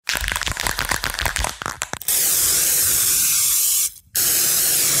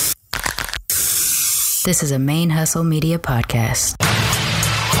This is a Main Hustle Media podcast.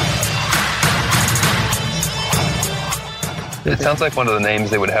 It sounds like one of the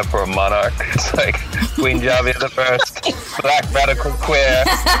names they would have for a monarch. It's like Queen Javia the First, Black Radical Queer,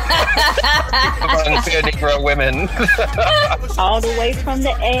 among queer Negro women. All the way from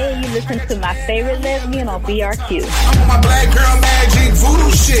the A, you listen to my favorite lesbian on BRQ. I'm on my black girl magic voodoo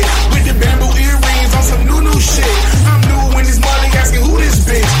shit, with the bamboo earrings on some new shit. I'm new when this money asking who this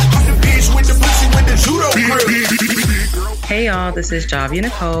bitch. I'm the bitch with the pussy with the judo grip. Hey y'all, this is Javia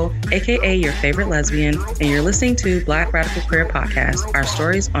Nicole, aka your favorite lesbian, and you're listening to Black Radical Queer Podcast, our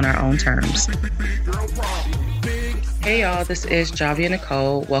stories on our own terms. Hey y'all, this is Javia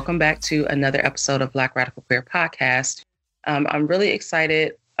Nicole. Welcome back to another episode of Black Radical Queer Podcast. I'm really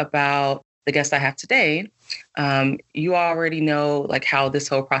excited about the guest I have today. You already know like how this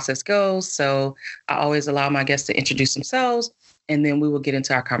whole process goes, so I always allow my guests to introduce themselves, and then we will get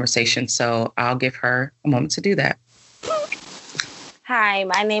into our conversation. So I'll give her a moment to do that. Hi,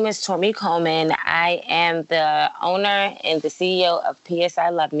 my name is Tormi Coleman. I am the owner and the CEO of PS I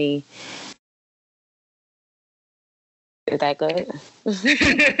Love Me. Is that good?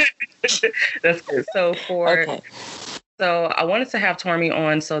 That's good. So I wanted to have Tormi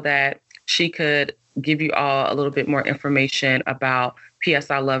on so that she could give you all a little bit more information about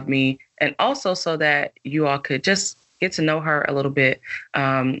PS I Love Me, and also so that you all could just get to know her a little bit.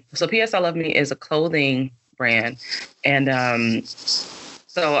 So PS I Love Me is a clothing brand, and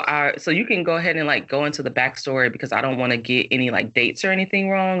so you can go ahead and like go into the backstory, because I don't want to get any like dates or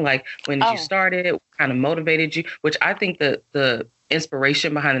anything wrong. Like, when did you start it? What kind of motivated you? Which I think the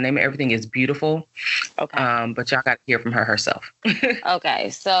inspiration behind the name of everything is beautiful. Okay. But y'all got to hear from her herself. Okay.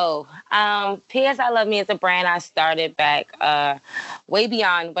 So PS I Love Me is a brand I started back way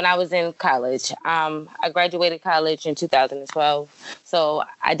beyond when I was in college. I graduated college in 2012. So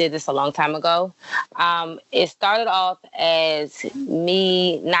I did this a long time ago. It started off as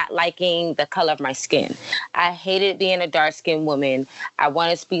me not liking the color of my skin. I hated being a dark-skinned woman. I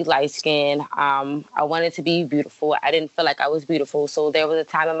wanted to be light-skinned. I wanted to be beautiful. I didn't feel like I was beautiful. So there was a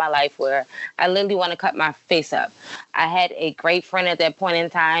time in my life where I literally want to cut my face up. I had a great friend at that point in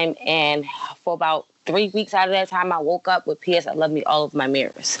time, and for about 3 weeks out of that time, I woke up with PS I Love Me all over my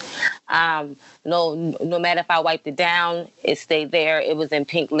mirrors. No matter if I wiped it down, it stayed there. It was in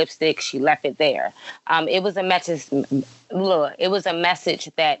pink lipstick. She left it there. It was a message. It was a message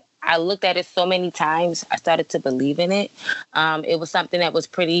that I looked at it so many times, I started to believe in it. It was something that was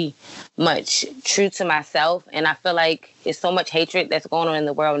pretty much true to myself. And I feel like there's so much hatred that's going on in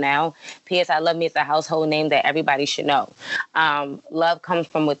the world now. PS I Love Me is a household name that everybody should know. Love comes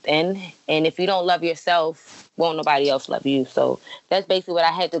from within. And if you don't love yourself, won't nobody else love you. So that's basically what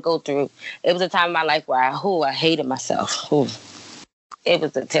I had to go through. It was a time in my life where I hated myself. It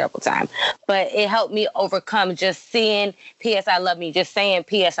was a terrible time, but it helped me overcome just seeing PS I Love Me, just saying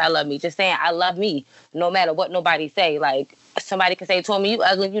PS I Love Me, just saying I love me, no matter what nobody say. Like, somebody can say to me, you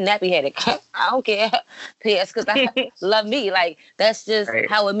ugly, you nappy headed. I don't care. PS, because I love me. Like, that's just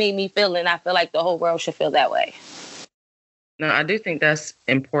how it made me feel, and I feel like the whole world should feel that way. No, I do think that's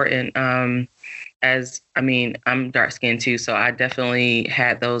important. I'm dark skinned too, so I definitely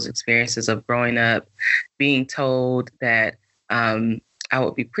had those experiences of growing up being told that I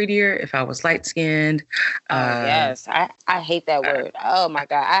would be prettier if I was light-skinned. Yes. I hate that word. Oh, my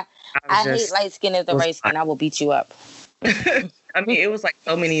God. I hate light-skin as a race, and I will beat you up. I mean, it was like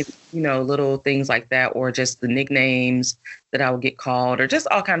so many, little things like that, or just the nicknames that I would get called, or just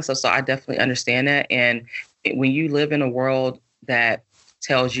all kinds of stuff. So I definitely understand that. And when you live in a world that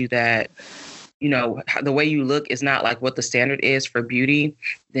tells you that, the way you look is not like what the standard is for beauty,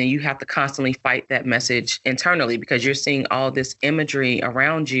 then you have to constantly fight that message internally, because you're seeing all this imagery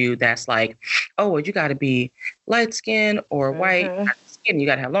around you that's like, oh, well, you got to be light skin or white skin. You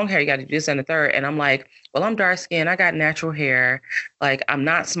got to have long hair. You got to do this and the third. And I'm like, well, I'm dark skinned. I got natural hair. Like, I'm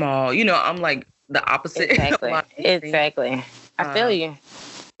not small. I'm like the opposite. Exactly. I feel you.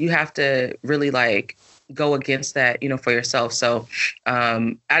 You have to really like go against that, for yourself. So,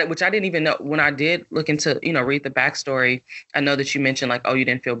 which I didn't even know when I did look into, read the backstory. I know that you mentioned like, oh, you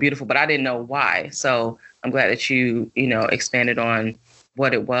didn't feel beautiful, but I didn't know why. So I'm glad that you, expanded on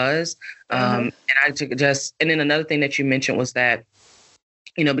what it was. And then another thing that you mentioned was that,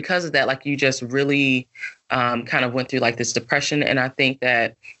 because of that, like you just really kind of went through like this depression. And I think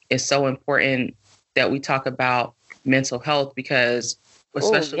that it's so important that we talk about mental health, because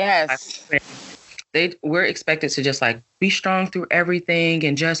especially we're expected to just like be strong through everything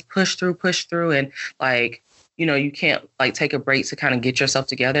and just push through. And like, you can't like take a break to kind of get yourself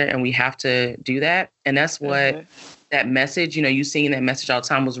together. And we have to do that. And that's what that message, you seeing that message all the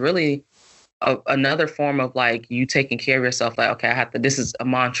time was really another form of like you taking care of yourself. Like, okay, I have to, this is a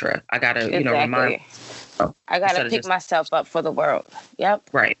mantra. I got to, remind. I got to pick myself up for the world. Yep.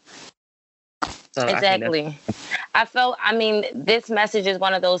 Right. So exactly. This message is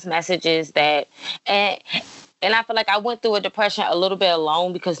one of those messages that, and I feel like I went through a depression a little bit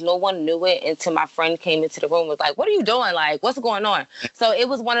alone because no one knew it until my friend came into the room and was like, what are you doing? Like, what's going on? So it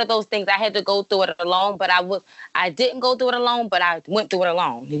was one of those things I had to go through it alone, but I didn't go through it alone, but I went through it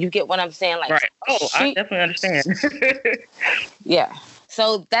alone. You get what I'm saying? Like, right. Oh, I definitely understand. Yeah.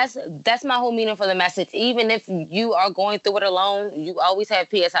 So that's my whole meaning for the message. Even if you are going through it alone, you always have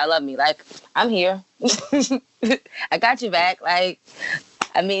P.S. I love me. Like, I'm here. I got you back. Like,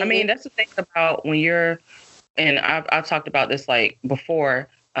 that's the thing about when you're, and I've talked about this like before,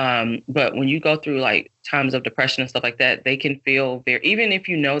 but when you go through like times of depression and stuff like that, they can feel even if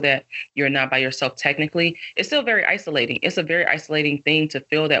you know that you're not by yourself technically, it's still very isolating. It's a very isolating thing to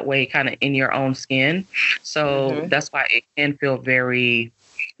feel that way kind of in your own skin. So that's why it can feel very,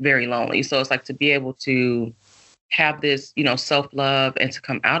 very lonely. So it's like to be able to have this, self-love and to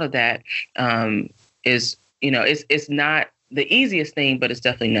come out of that is, it's not the easiest thing, but it's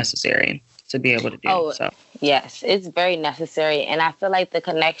definitely necessary to be able to do. So yes, it's very necessary. And I feel like the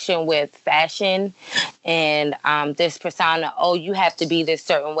connection with fashion and this persona, you have to be this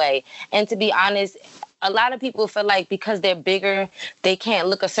certain way. And to be honest, a lot of people feel like because they're bigger, they can't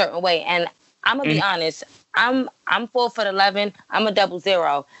look a certain way. And I'm gonna be honest, I'm 4'11", I'm a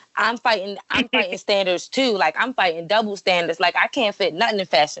 00. I'm fighting standards too. Like I'm fighting double standards. Like I can't fit nothing in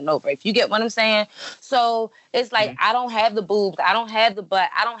Fashion Nova, if you get what I'm saying. So it's like I don't have the boobs, I don't have the butt,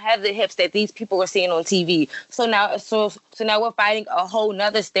 I don't have the hips that these people are seeing on TV. So now we're fighting a whole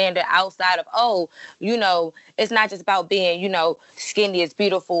nother standard outside of it's not just about being, skinny is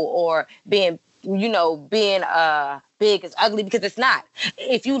beautiful or being big is ugly, because it's not.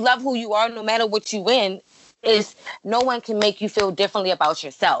 If you love who you are, no matter what you win, no one can make you feel differently about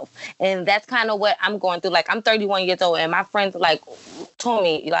yourself. And that's kind of what I'm going through. Like, I'm 31 years old, and my friends like told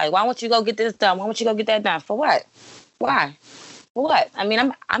me, like, why won't you go get this done? Why won't you go get that done? For what? Why? For what? I mean,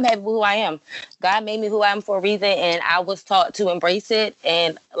 I'm happy with who I am. God made me who I am for a reason, and I was taught to embrace it.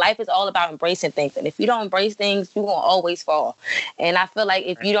 And life is all about embracing things. And if you don't embrace things, you're going to always fall. And I feel like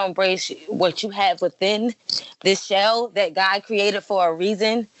if you don't embrace what you have within this shell that God created for a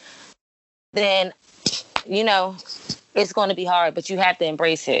reason, then it's going to be hard, but you have to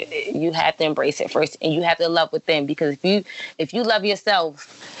embrace it. You have to embrace it first, and you have to love within, because if you love yourself,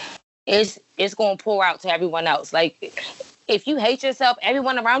 it's going to pour out to everyone else. Like, if you hate yourself,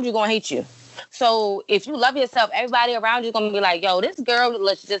 everyone around you is going to hate you. So if you love yourself, everybody around you is going to be like, yo, this girl,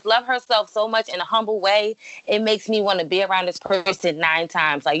 let's just love herself so much in a humble way. It makes me want to be around this person 9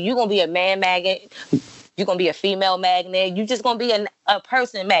 times. Like, you're going to be a man magnet. You're going to be a female magnet. You're just going to be a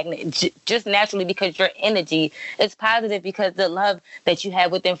person magnet, just naturally, because your energy is positive, because the love that you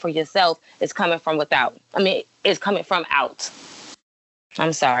have within for yourself is coming from without. I mean, it's coming from out.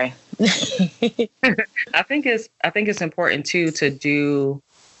 I'm sorry. I think it's important too to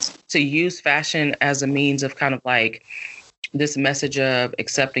use fashion as a means of kind of like this message of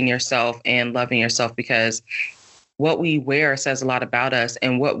accepting yourself and loving yourself, because what we wear says a lot about us,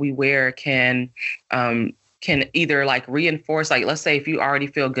 and what we wear can either like reinforce, like, let's say if you already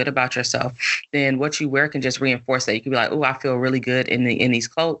feel good about yourself, then what you wear can just reinforce that. You can be like, oh, I feel really good in these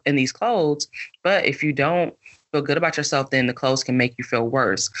clothes. But if you don't feel good about yourself, then the clothes can make you feel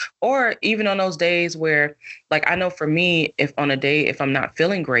worse. Or even on those days where, like, I know for me, if I'm not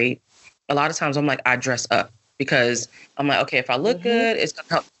feeling great, a lot of times I'm like, I dress up, because I'm like, okay, if I look good, it's going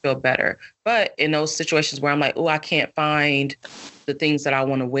to help me feel better. But in those situations where I'm like, oh, I can't find the things that I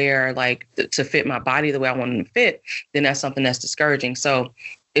want to wear, like to fit my body the way I want them to fit, then that's something that's discouraging. So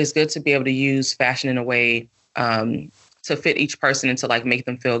it's good to be able to use fashion in a way to fit each person and to like make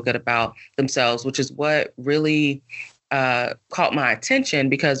them feel good about themselves, which is what really caught my attention,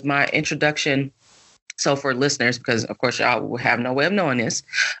 because my introduction. So for listeners, because of course I will have no way of knowing this.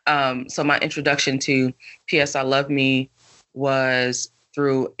 So my introduction to P.S. I Love Me was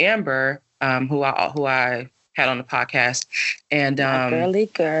through Amber, who I had on the podcast. And girly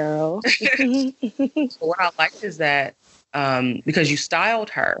girl. What I liked is that because you styled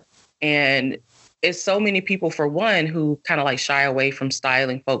her, and it's so many people, for one, who kind of like shy away from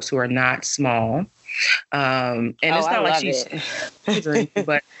styling folks who are not small. And it's not like she's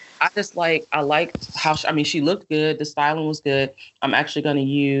but I like how, she looked good. The styling was good. I'm actually going to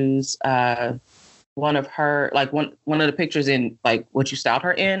use one of her, like one of the pictures in like what you styled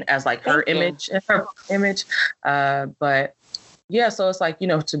her in as like her image. But yeah, so it's like,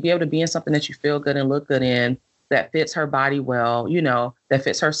 to be able to be in something that you feel good and look good in, that fits her body well, that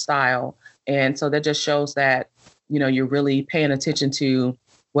fits her style. And so that just shows that, you're really paying attention to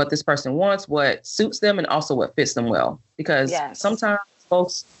what this person wants, what suits them, and also what fits them well. Because sometimes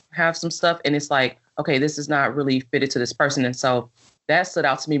folks have some stuff and it's like, okay, this is not really fitted to this person. And so that stood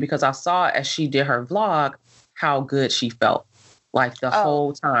out to me because I saw as she did her vlog, how good she felt like the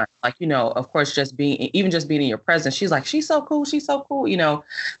whole time. Like, of course, just being in your presence, she's like, she's so cool. She's so cool,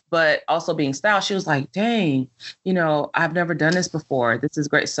 but also being styled. She was like, dang, I've never done this before. This is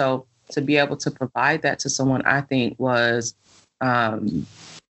great. So to be able to provide that to someone, I think was,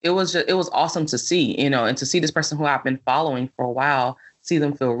 it was awesome to see, and to see this person who I've been following for a while, see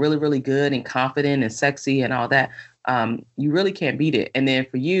them feel really, really good and confident and sexy and all that. You really can't beat it. And then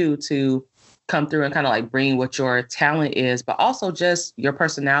for you to come through and kind of like bring what your talent is, but also just your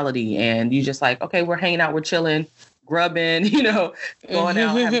personality. And you just like, okay, we're hanging out, we're chilling, grubbing, going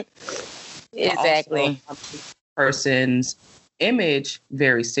out. Exactly. Person's image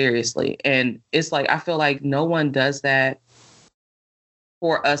very seriously. And it's like, I feel like no one does that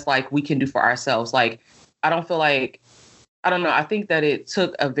for us like we can do for ourselves. Like, I don't know. I think that it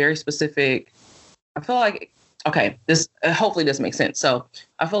took a very specific, I feel like, okay, this hopefully this makes sense. So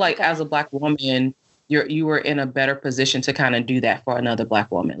I feel like as a Black woman, you were in a better position to kind of do that for another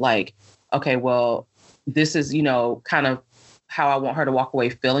Black woman. Like, okay, well, this is, kind of how I want her to walk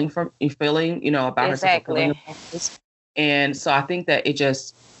away feeling, about exactly. herself. And so I think that it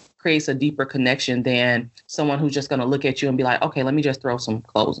just creates a deeper connection than someone who's just going to look at you and be like, okay, let me just throw some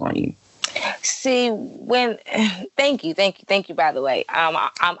clothes on you. See, thank you, by the way.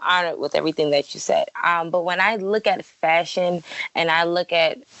 I'm honored with everything that you said. But when I look at fashion and I look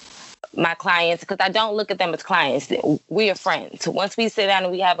at my clients, because I don't look at them as clients, we are friends. Once we sit down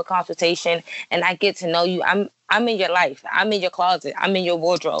and we have a consultation and I get to know you, I'm in your life. I'm in your closet. I'm in your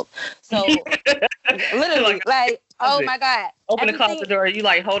wardrobe. So literally, like, oh my God. Open the closet door, you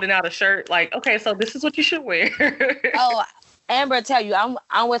like holding out a shirt, like, okay, so this is what you should wear. Oh, Amber, tell you,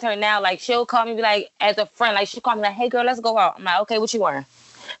 I'm with her now. Like, she'll call me, be like, as a friend, like, she'll call me like, hey, girl, let's go out. I'm like, okay, what you wearing?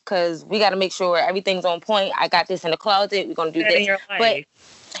 Because we got to make sure everything's on point. I got this in the closet. We're going to do this.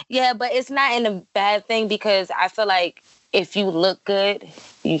 But it's not in a bad thing, because I feel like if you look good,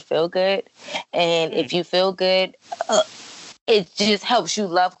 you feel good. And if you feel good, it just helps you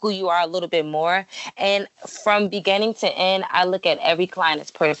love who you are a little bit more. And from beginning to end, I look at every client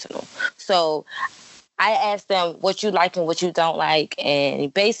as personal. So I ask them what you like and what you don't like.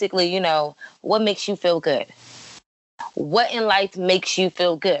 And basically, what makes you feel good? What in life makes you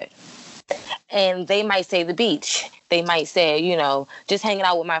feel good? And they might say the beach. They might say, just hanging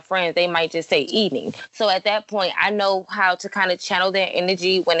out with my friends. They might just say eating. So at that point, I know how to kind of channel their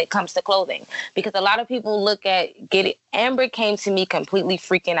energy when it comes to clothing. Because a lot of people look at Amber came to me completely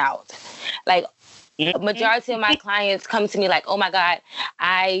freaking out. Like, majority of my clients come to me like, oh my God,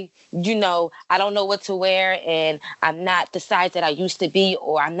 I don't know what to wear, and I'm not the size that I used to be,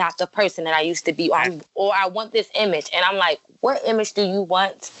 or I'm not the person that I used to be, or I want this image. And I'm like, what image do you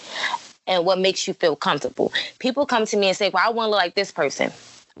want? And what makes you feel comfortable? People come to me and say, well, I want to look like this person.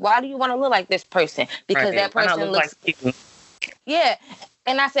 Why do you want to look like this person? Because that person looks like you. Yeah.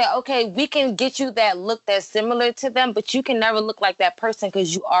 And I said, okay, we can get you that look that's similar to them, but you can never look like that person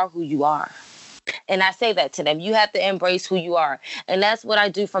because you are who you are. And I say that to them. You have to embrace who you are. And that's what I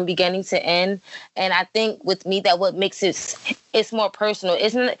do from beginning to end. And I think with me, that what makes it's more personal.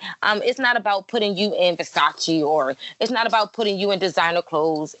 It's not about putting you in Versace, or it's not about putting you in designer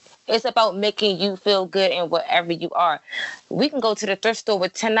clothes. It's about making you feel good in whatever you are. We can go to the thrift store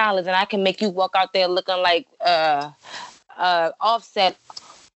with $10 and I can make you walk out there looking like Offset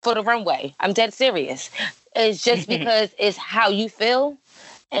for the runway. I'm dead serious. It's just because it's how you feel.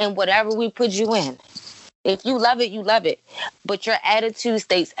 And whatever we put you in, if you love it, you love it. But your attitude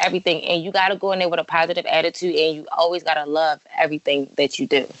states everything. And you got to go in there with a positive attitude. And you always got to love everything that you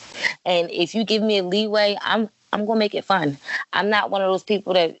do. And if you give me a leeway, I'm going to make it fun. I'm not one of those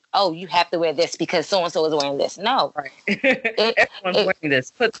people that, oh, you have to wear this because so-and-so is wearing this. No. Right. Everyone's wearing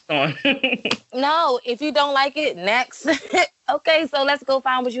this. Put this on. No, if you don't like it, next. Okay, so let's go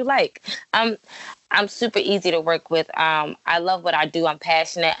find what you like. I'm super easy to work with. I love what I do. I'm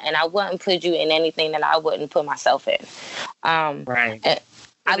passionate, and I wouldn't put you in anything that I wouldn't put myself in. Right.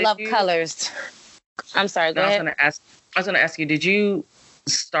 I love colors. I'm sorry, go ahead. I was going to ask you, did you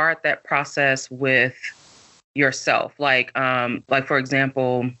start that process with yourself? Like for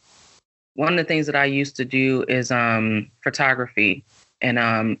example, one of the things that I used to do is photography.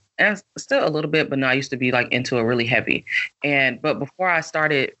 and still a little bit, but no, I used to be like into it really heavy. But before I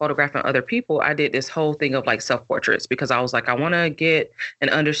started photographing other people, I did this whole thing of like self-portraits because I was like, I want to get an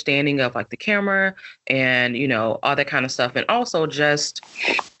understanding of like the camera and, you know, all that kind of stuff. And also just,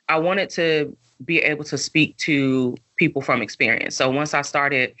 I wanted to be able to speak to people from experience. So once I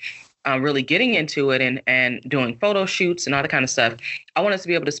started really getting into it and doing photo shoots and all that kind of stuff, I wanted to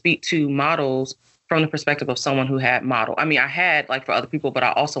be able to speak to models from the perspective of someone who had model. I mean, I had like for other people, but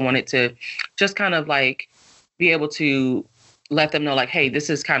I also wanted to just kind of like be able to let them know like, hey, this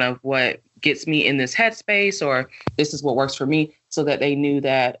is kind of what gets me in this headspace, or this is what works for me, so that they knew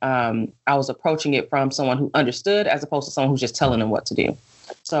that I was approaching it from someone who understood as opposed to someone who's just telling them what to do.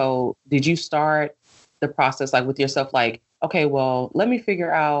 So did you start the process like with yourself, like, okay, well, let me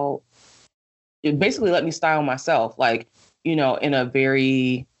figure out, basically let me style myself, like, you know, in a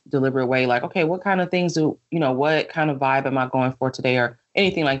very deliberate way, like, okay, what kind of things what kind of vibe am I going for today, or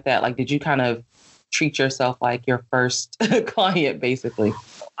anything like that? Like, did you kind of treat yourself like your first client, basically?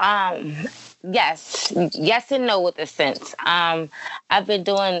 Yes and no with a sense. I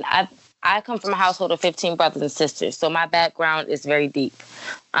come from a household of 15 brothers and sisters, so my background is very deep.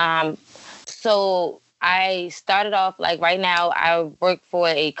 So I started off, like right now, I work for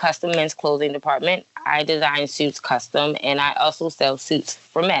a custom men's clothing department. I design suits custom, and I also sell suits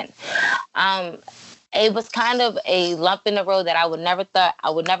for men. It was kind of a lump in the road that I would never thought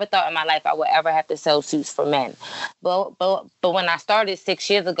in my life I would ever have to sell suits for men. But when I started 6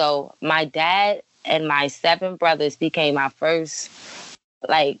 years ago, my dad and my 7 brothers became my first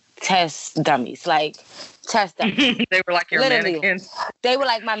test dummies. They were like your literally mannequins. They were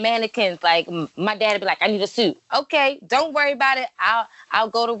like my mannequins. Like my dad would be like, I need a suit. Okay, don't worry about it. I'll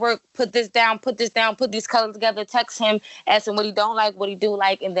go to work, put this down, put these colors together, text him, ask him what he don't like, what he do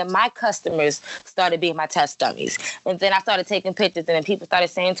like. And then my customers started being my test dummies. And then I started taking pictures, and then people started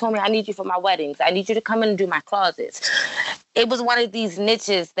saying, Tommy, I need you for my weddings. I need you to come in and do my closets. It was one of these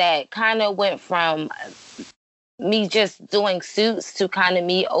niches that kind of went from me just doing suits to kind of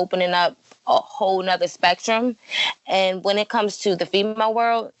me opening up a whole nother spectrum. And when it comes to the female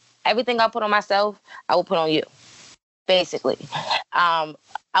world, everything I put on myself, I will put on you, basically. I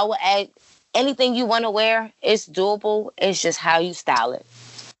will add anything you want to wear. It's doable. It's just how you style it,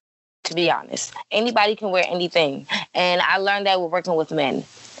 to be honest. Anybody can wear anything. And I learned that with working with men.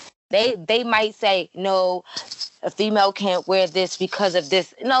 They might say, no, a female can't wear this because of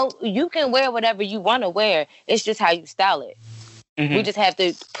this. No, you can wear whatever you want to wear. It's just how you style it. Mm-hmm. We just have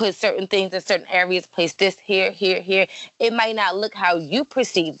to put certain things in certain areas, place this here, here, here. It might not look how you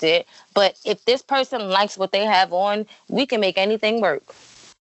perceived it, but if this person likes what they have on, we can make anything work.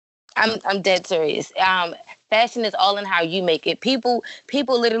 I'm dead serious. Fashion is all in how you make it. People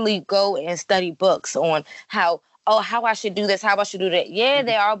literally go and study books on how I should do this, how I should do that. Yeah,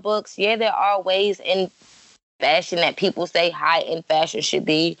 there are books. Yeah, there are ways in fashion that people say high-end fashion should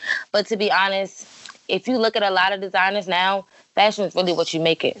be. But to be honest, if you look at a lot of designers now, fashion is really what you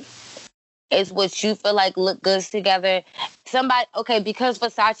make it. It's what you feel like look good together. Because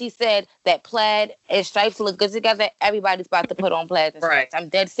Versace said that plaid and stripes look good together, everybody's about to put on plaids and stripes. Right. I'm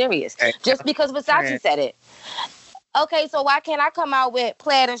dead serious. Just because Versace said it. Okay, so why can't I come out with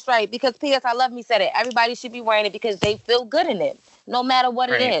plaid and stripe? Because P.S. I Love Me said it. Everybody should be wearing it because they feel good in it, no matter what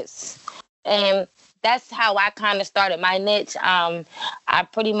it is. And that's how I kind of started my niche. I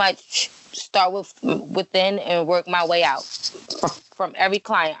pretty much start within and work my way out. From every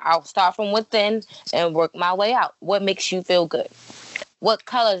client, I'll start from within and work my way out. What makes you feel good? What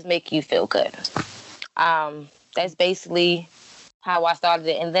colors make you feel good? That's basically how I started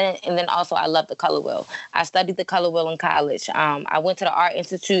it. And then also I love the color wheel. I studied the color wheel in college. I went to the Art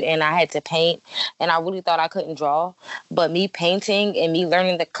Institute and I had to paint, and I really thought I couldn't draw. But me painting and me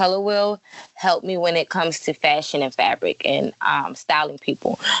learning the color wheel helped me when it comes to fashion and fabric and styling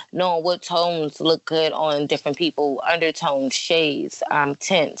people, knowing what tones look good on different people, undertones, shades,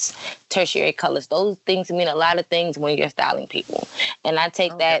 tints, tertiary colors. Those things mean a lot of things when you're styling people. And I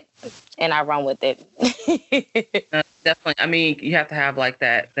take that and I run with it. Definitely. I mean, you have to have like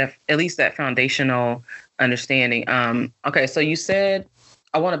that at least that foundational understanding. Okay, so you said,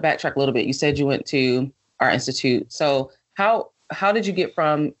 I want to backtrack a little bit. You said you went to Art Institute. So how did you get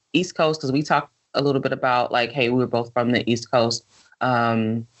from East Coast? Because we talked a little bit about like, hey, we were both from the East Coast.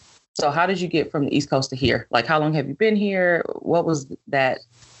 So how did you get from the East Coast to here? Like, how long have you been here? What was that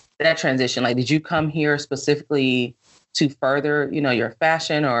transition? Like, did you come here specifically to further, your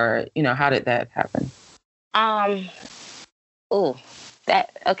fashion, or, how did that happen?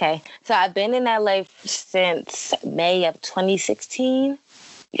 Okay. So I've been in LA since May of 2016.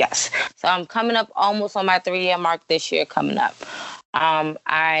 Yes. So I'm coming up almost on my 3-year mark this year coming up.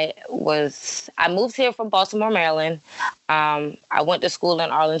 I moved here from Baltimore, Maryland. I went to school in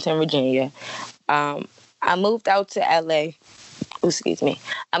Arlington, Virginia. I moved out to LA. Excuse me.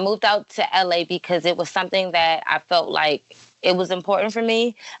 I moved out to LA because it was something that I felt like it was important for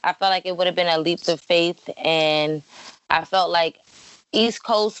me. I felt like it would have been a leap of faith, and I felt like East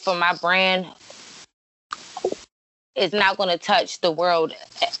Coast for my brand is not going to touch the world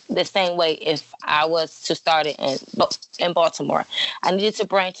the same way if I was to start it in Baltimore. I needed to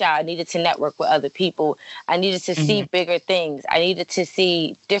branch out. I needed to network with other people. I needed to see bigger things. I needed to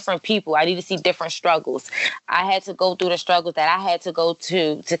see different people. I needed to see different struggles. I had to go through the struggles that I had to go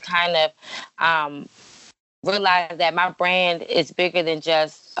to kind of realize that my brand is bigger than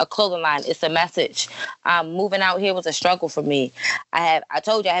just a clothing line. It's a message. Moving out here was a struggle for me. I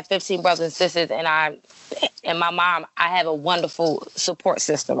told you I have 15 brothers and sisters, and my mom, I have a wonderful support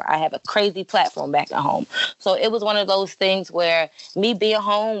system. I have a crazy platform back at home. So it was one of those things where me being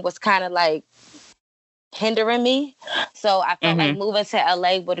home was kind of like hindering me. So I felt like moving to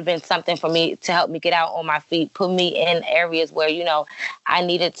LA would have been something for me to help me get out on my feet, put me in areas where, I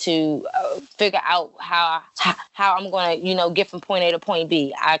needed to figure out how I'm going to, get from point A to point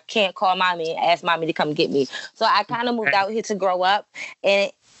B. I can't call mommy and ask mommy to come get me. So I kind of moved out here to grow up, and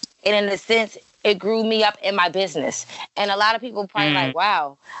in a sense, it grew me up in my business. And a lot of people probably like,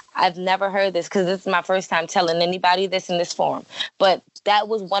 wow, I've never heard this, because this is my first time telling anybody this in this form. But that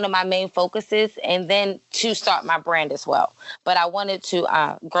was one of my main focuses, and then to start my brand as well. But I wanted to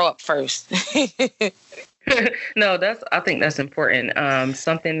grow up first. No, I think that's important.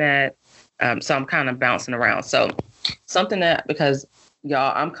 Something that, so I'm kind of bouncing around. So something that, because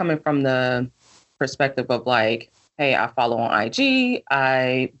y'all, I'm coming from the perspective of like, hey, I follow on IG,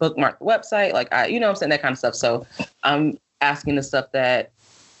 I bookmark the website, like I'm saying, that kind of stuff. So I'm asking the stuff that,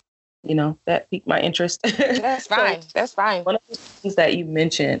 that piqued my interest. That's fine. That's fine. One of the things that you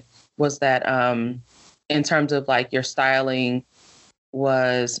mentioned was that in terms of like your styling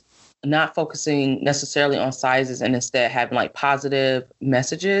was not focusing necessarily on sizes and instead having like positive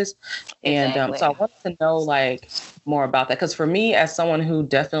messages. And so I wanted to know like more about that. Because for me, as someone who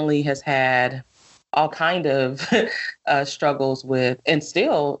definitely has had all kind of struggles with, and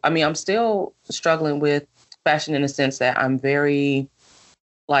still, I'm still struggling with fashion in the sense that I'm very,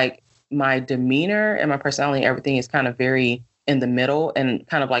 like, my demeanor and my personality, everything is kind of very in the middle, and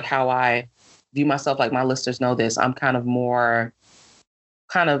kind of like how I view myself, like my listeners know this, I'm kind of more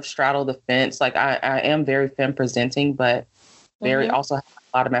kind of straddle the fence. Like I am very femme presenting, but very also have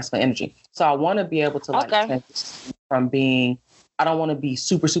a lot of masculine energy. So I want to be able to like from being, I don't want to be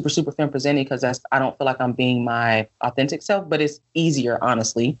super, super, super femme presenting, because I don't feel like I'm being my authentic self, but it's easier,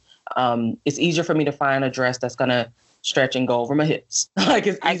 honestly. It's easier for me to find a dress that's going to stretch and go over my hips. Like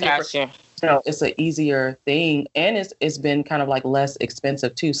it's easier. It's an easier thing. And it's been kind of like less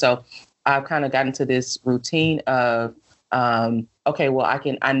expensive too. So I've kind of gotten into this routine of, okay, well,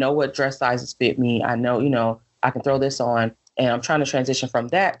 I know what dress sizes fit me. I know, I can throw this on, and I'm trying to transition from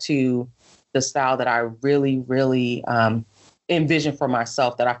that to the style that I really, really, envision for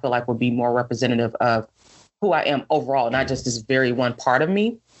myself, that I feel like would be more representative of who I am overall, not just this very one part of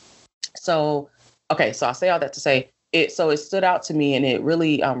me. So, okay, so I'll say all that to say it stood out to me, and it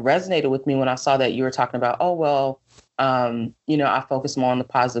really resonated with me when I saw that you were talking about, oh, well, I focus more on the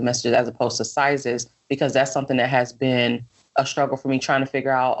positive messages as opposed to sizes, because that's something that has been a struggle for me, trying to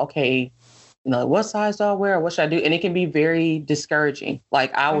figure out, okay, what size do I wear? What should I do? And it can be very discouraging.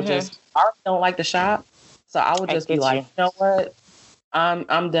 Like I would I already don't like to shop. So I would just be like, you know what?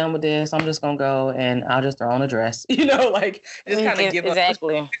 I'm done with this. I'm just going to go and I'll just throw on a dress, like just kind of give up.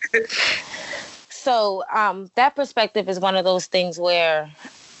 Exactly. So that perspective is one of those things where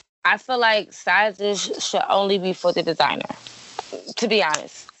I feel like sizes should only be for the designer, to be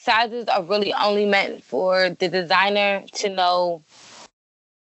honest. Sizes are really only meant for the designer to know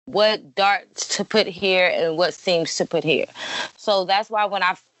what darts to put here and what seams to put here. So that's why when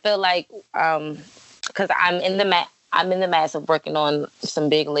I feel like, because I'm in the mass of working on some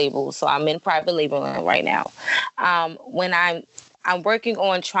big labels, so I'm in private labeling right now. When I'm working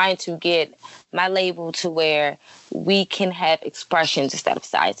on trying to get my label to where we can have expressions instead of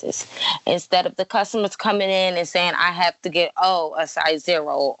sizes. Instead of the customers coming in and saying, I have to get, a size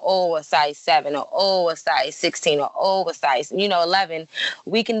 0, or a size 7, or a size 16, or a size, 11.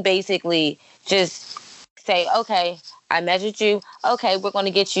 We can basically just say, okay, I measured you. Okay, we're going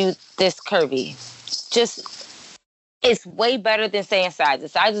to get you this curvy. Just it's way better than saying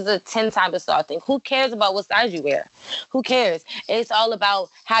sizes. Sizes are 10 times assaulting. Who cares about what size you wear? Who cares? It's all about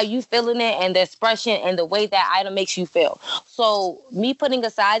how you feeling it and the expression and the way that item makes you feel. So me putting a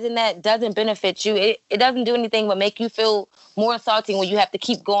size in that doesn't benefit you. It doesn't do anything but make you feel more assaulting when you have to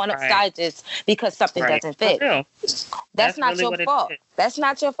keep going up sizes because something doesn't fit. That's not really your fault. That's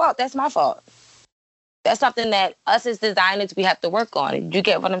not your fault. That's my fault. That's something that us as designers, we have to work on. You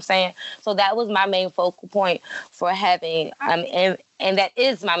get what I'm saying? So that was my main focal point for having, and that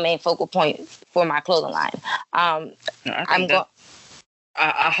is my main focal point for my clothing line. I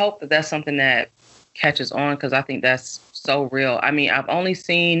hope that that's something that catches on, because I think that's so real. I mean, I've only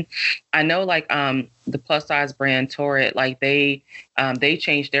seen, I know like the plus size brand Torrid, like they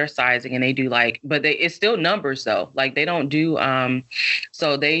changed their sizing and they do like, but it's still numbers though. Like they don't do,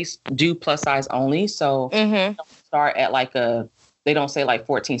 so they do plus size only. So they start at like they don't say like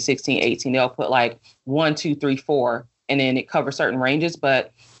 14, 16, 18. They'll put like 1, 2, 3, 4, and then it covers certain ranges.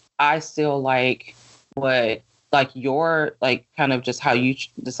 But I still like your like kind of just how you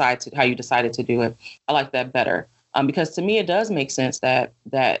decided to do it. I like that better. Because to me, it does make sense that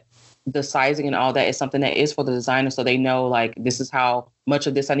the sizing and all that is something that is for the designer. So they know, like, this is how much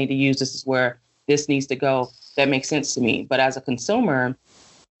of this I need to use. This is where this needs to go. That makes sense to me. But as a consumer,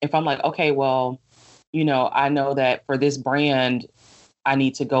 if I'm like, okay, well, you know, I know that for this brand, I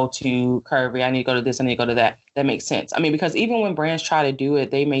need to go to curvy. I need to go to this. I need to go to that. That makes sense. I mean, because even when brands try to do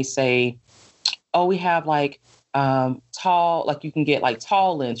it, they may say, oh, we have like tall, like you can get like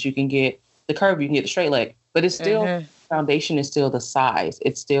tall lengths. You can get the curvy, you can get the straight leg. But it's still, foundation is still the size.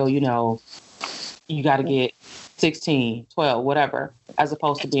 It's still, you know, you got to get 16, 12, whatever, as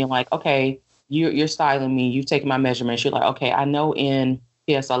opposed to being like, okay, you're styling me. You've taken my measurements. You're like, okay, I know in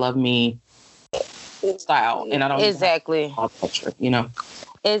P.S. I Love Me style. And I don't exactly culture, you know?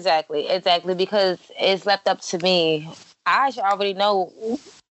 Exactly. Because it's left up to me. I should already know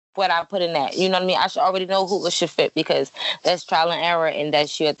what I put in that. You know what I mean? I should already know who it should fit, because that's trial and error, and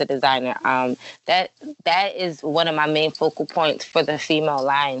that's you as the designer. That is one of my main focal points for the female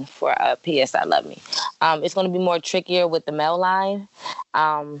line for P.S. I Love Me. It's going to be more trickier with the male line,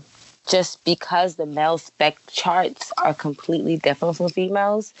 just because the male spec charts are completely different from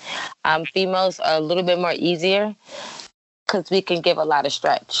females. Females are a little bit more easier because we can give a lot of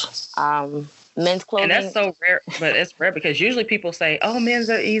stretch. Men's clothing. And that's so rare, but it's rare because usually people say, oh, men's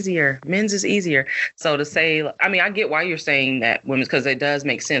are easier. Men's is easier. So to say, I mean, I get why you're saying that, women's, because it does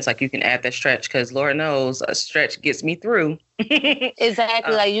make sense. Like you can add that stretch, because Lord knows a stretch gets me through.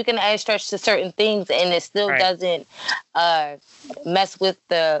 Exactly. Like you can add stretch to certain things and it still doesn't mess with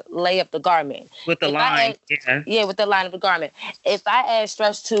the lay of the garment. With the line. With the line of the garment. If I add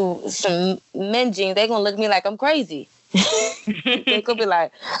stretch to some men jeans, they're going to look at me like I'm crazy. They could be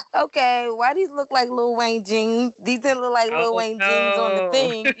like, okay, why these look like Lil Wayne jeans? These didn't look like Lil Wayne jeans on the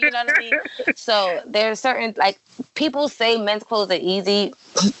thing. You know what I mean? So there's certain, like, people say men's clothes are easy.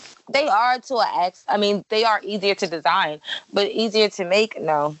 They are to an extent. I mean, they are easier to design, but easier to make,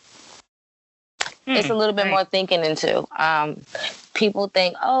 no. It's a little bit more thinking into. People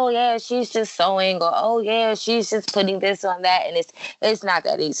think, oh yeah, she's just sewing, or oh yeah, she's just putting this on that, and it's not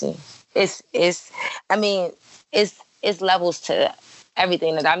that easy. It's levels to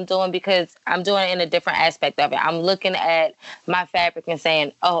everything that I'm doing, because I'm doing it in a different aspect of it. I'm looking at my fabric and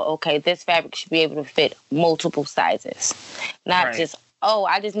saying, oh, okay, this fabric should be able to fit multiple sizes. Not just, oh,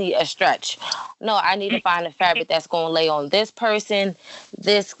 I just need a stretch. No, I need to find a fabric that's going to lay on this person,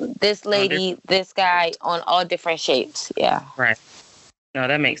 this lady, this guy, on all different shapes. Yeah. Right. No,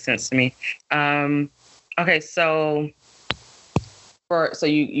 that makes sense to me. Okay, so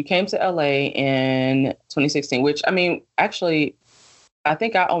you came to LA in 2016, which, I mean, actually, I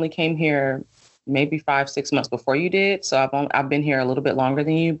think I only came here maybe 5-6 months before you did. So I've been here a little bit longer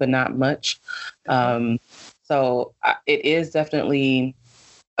than you, but not much. So it is definitely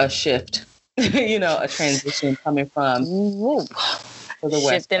a shift, you know, a transition coming from to the West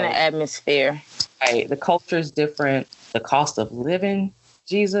shift in the atmosphere. Right. The culture is different. The cost of living,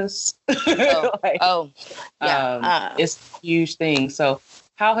 Jesus. Yeah. It's a huge thing. So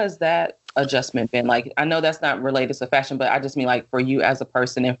how has that adjustment been? Like, I know that's not related to fashion, but I just mean like for you as a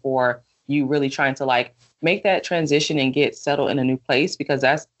person and for you really trying to like make that transition and get settled in a new place, because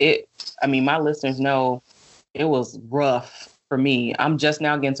that's it. I mean, my listeners know it was rough for me. I'm just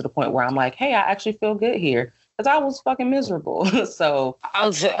now getting to the point where I'm like, hey, I actually feel good here, because I was fucking miserable. So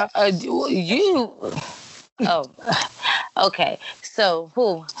okay. So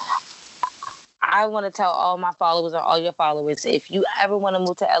I want to tell all my followers and all your followers, if you ever want to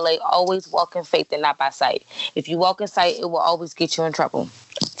move to LA, always walk in faith and not by sight. If you walk in sight, it will always get you in trouble.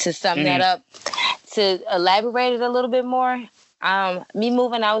 To sum that up, to elaborate it a little bit more, me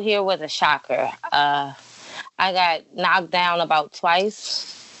moving out here was a shocker. I got knocked down about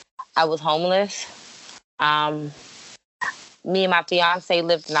twice. I was homeless. Me and my fiance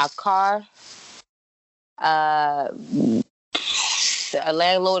lived in our car. A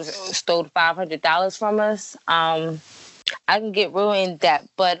landlord stole $500 from us. I can get ruined that,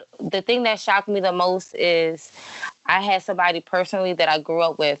 but the thing that shocked me the most is I had somebody personally that I grew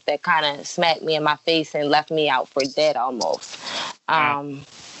up with that kind of smacked me in my face and left me out for dead almost.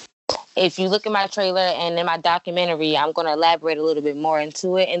 If you look at my trailer and in my documentary, I'm going to elaborate a little bit more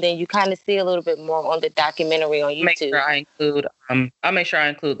into it, and then you kind of see a little bit more on the documentary on YouTube. I'll make sure I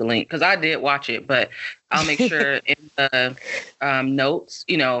include the link because I did watch it, but I'll make sure in the notes,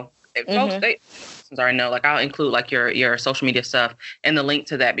 folks, they already know. Like I'll include like your social media stuff and the link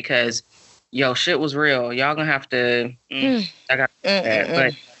to that because shit was real. Y'all gonna have to. I got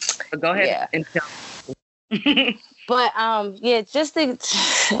that, but go ahead and tell. But just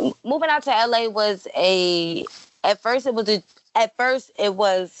moving out to LA was at first it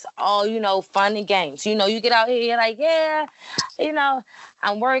was all, fun and games. You get out here, you're like,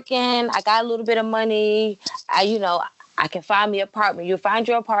 I'm working, I got a little bit of money, I can find me an apartment. You find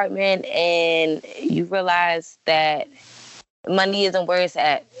your apartment and you realize that money isn't where it's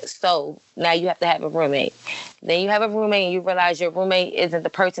at. So now you have to have a roommate. Then you have a roommate and you realize your roommate isn't the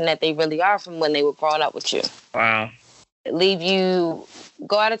person that they really are from when they were growing up with you. Wow. Leave you,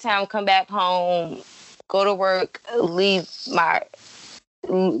 go out of town, come back home, go to work, leave me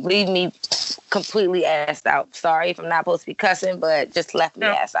completely assed out. Sorry if I'm not supposed to be cussing, but just left me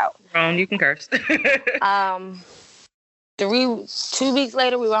ass out. You can curse. 2 weeks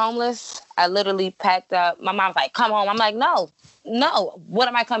later, we were homeless. I literally packed up. My mom's like, come home. I'm like, no. What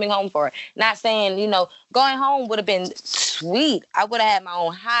am I coming home for? Not saying, going home would have been sweet. I would have had my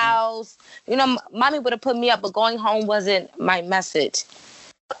own house. Mommy would have put me up, but going home wasn't my message.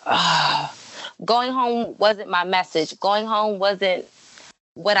 Going home wasn't my message. Going home wasn't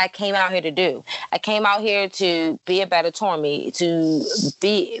what I came out here to do. I came out here to be a better Tormey, to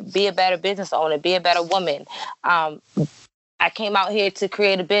be a better business owner, be a better woman. I came out here to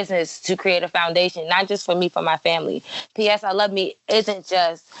create a business, to create a foundation, not just for me, for my family. P.S. I Love Me isn't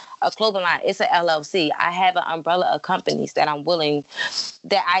just a clothing line. It's an LLC. I have an umbrella of companies that I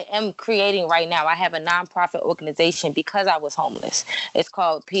am creating right now. I have a nonprofit organization because I was homeless. It's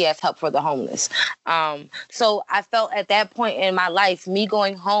called P.S. Help for the Homeless. So I felt at that point in my life, me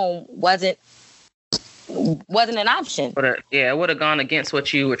going home wasn't an option. It would have gone against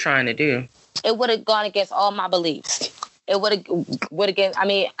what you were trying to do. It would have gone against all my beliefs. It would have it would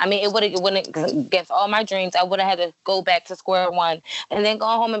have went against all my dreams. I would have had to go back to square one and then go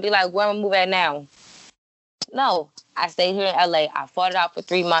home and be like, where am I move at now? No, I stayed here in LA. I fought it out for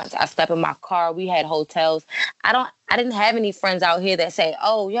 3 months. I slept in my car. We had hotels. I didn't have any friends out here that say,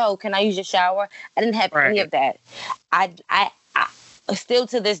 oh, yo, can I use your shower? I didn't have any of that. I still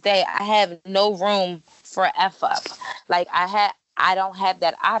to this day, I have no room for F up. Like I don't have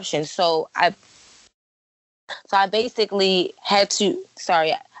that option. So I basically had to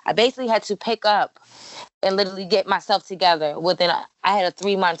pick up and literally get myself together I had a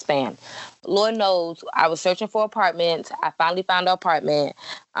 3 month span. Lord knows I was searching for apartments. I finally found an apartment.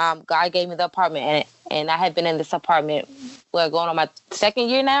 God gave me the apartment and I had been in this apartment, going on my second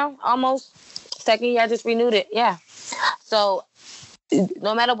year now, almost. Second year, I just renewed it. Yeah. So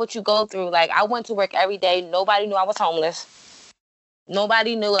no matter what you go through, like I went to work every day. Nobody knew I was homeless.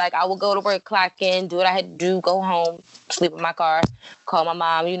 Nobody knew. Like I would go to work, clock in, do what I had to do, go home, sleep in my car, call my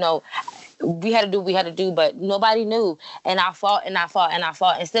mom. We had to do what we had to do, but nobody knew. And I fought and I fought and I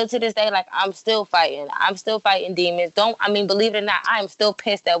fought. And still to this day, like I'm still fighting. I'm still fighting demons. Believe it or not, I'm still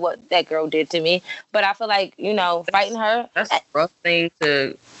pissed at what that girl did to me. But I feel like, fighting her. That's a rough thing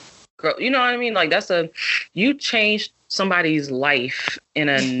to grow. You know what I mean? Like you changed somebody's life in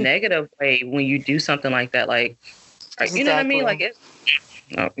a negative way when you do something like that. Like, exactly. You know what I mean? Like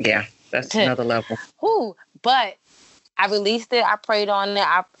that's another level. Ooh, but I released it. I prayed on it.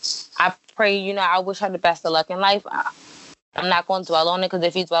 I pray, I wish her the best of luck in life. I'm not going to dwell on it because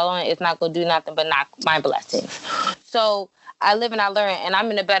if you dwell on it, it's not going to do nothing but knock my blessings. So I live and I learn, and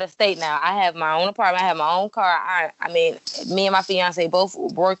I'm in a better state now. I have my own apartment. I have my own car. Me and my fiance both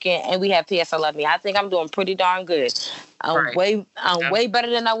working, and we have P.S. I Love Me. I think I'm doing pretty darn good. I'm way better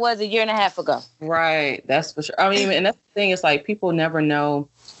than I was a year and a half ago. Right. That's for sure. And that's the thing. It's like people never know.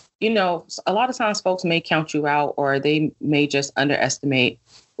 A lot of times folks may count you out or they may just underestimate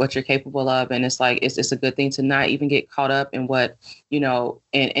what you're capable of. And it's like, it's a good thing to not even get caught up in what,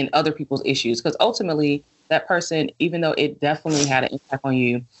 in other people's issues. Because ultimately, that person, even though it definitely had an impact on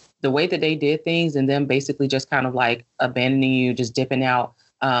you, the way that they did things and them basically just kind of like abandoning you, just dipping out,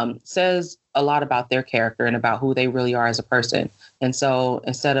 says a lot about their character and about who they really are as a person. And so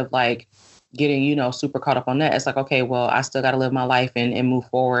instead of like getting, you know, super caught up on that, it's like, okay, well, I still got to live my life and move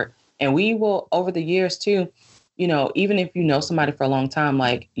forward. And we will, over the years too, you know, even if you know somebody for a long time,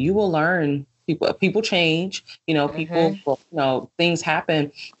 like you will learn people change, you know, people, you know, things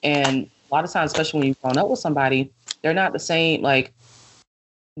happen. And a lot of times, especially when you've grown up with somebody, they're not the same, like,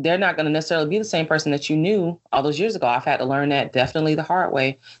 they're not going to necessarily be the same person that you knew all those years ago. I've had to learn that definitely the hard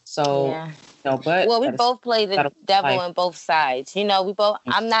way. So, you know, but. Well, we both play the devil on both sides. You know, we both,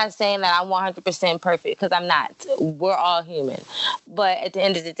 I'm not saying that I'm 100% perfect because I'm not. We're all human. But at the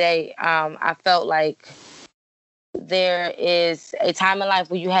end of the day, I felt like there is a time in life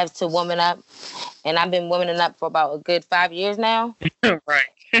where you have to woman up. And I've been womaning up for about a good 5 years now. Right.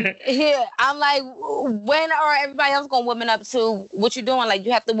 Yeah, I'm like, when are everybody else going to woman up to what you're doing? Like,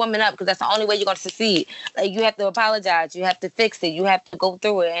 you have to woman up because that's the only way you're going to succeed. Like, you have to apologize. You have to fix it. You have to go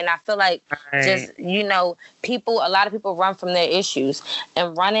through it. And I feel like just, you know, a lot of people run from their issues.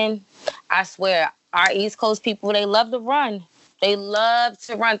 And running, I swear, our East Coast people, they love to run. They love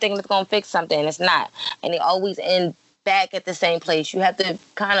to run thinking it's going to fix something. And it's not. And they always end back at the same place. You have to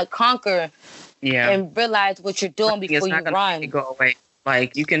kind of conquer and realize what you're doing before you run. Go away.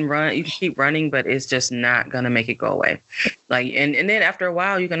 Like you can run, you can keep running, but it's just not going to make it go away. Like, and then after a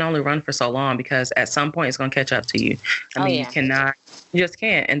while, you can only run for so long because at some point it's going to catch up to you. I mean, you just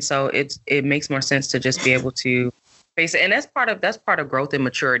can't. And so it makes more sense to just be able to face it. And that's part of growth and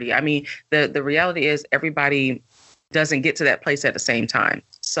maturity. I mean, the reality is everybody doesn't get to that place at the same time.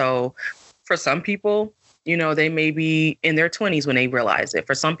 So for some people, you know, they may be in their 20s when they realize it.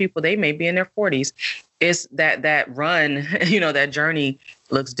 For some people, they may be in their 40s. It's that run, you know, that journey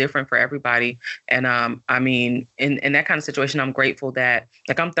looks different for everybody. And I mean, in that kind of situation, I'm grateful that,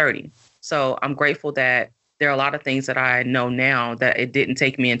 like, I'm 30. So I'm grateful that there are a lot of things that I know now that it didn't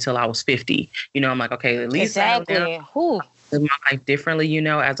take me until I was 50. You know, I'm like, okay, at least I live my life differently, you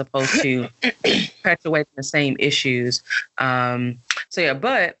know, as opposed to perpetuating the same issues. So yeah,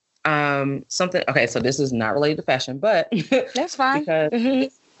 but something, okay, so this is not related to fashion, but that's fine.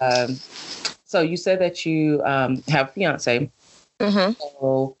 Because, so you said that you have a fiance.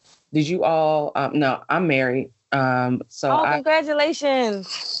 So did you all, no, I'm married.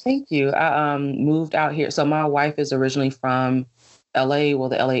 Congratulations. Thank you. I moved out here. So my wife is originally from LA, well,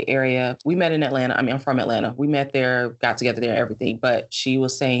 the LA area. We met in Atlanta. I mean, I'm from Atlanta. We met there, got together there, everything. But she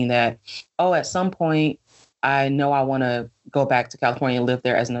was saying that, at some point, I know I want to go back to California and live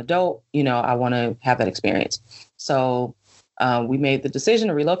there as an adult. You know, I want to have that experience. So we made the decision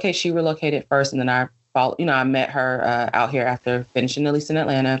to relocate. She relocated first, and then I followed. You know, I met her out here after finishing at least in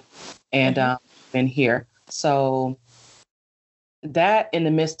Atlanta, and been here. So that, in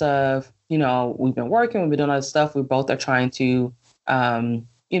the midst of, you know, we've been working, we've been doing other stuff. We both are trying to,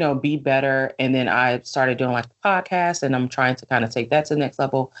 you know, be better. And then I started doing like the podcast, and I'm trying to kind of take that to the next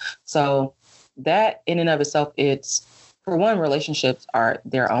level. So that in and of itself, it's, for one, relationships are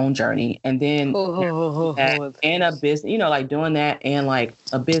their own journey. And then and a business, you know, like doing that and like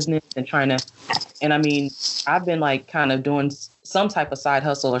a business and trying to, and I mean, I've been like kind of doing some type of side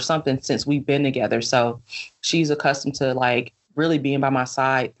hustle or something since we've been together. So she's accustomed to like really being by my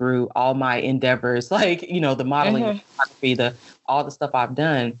side through all my endeavors, like, you know, the modeling, the photography, all the stuff I've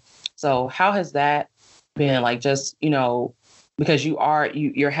done. So how has that been, like, just, you know, because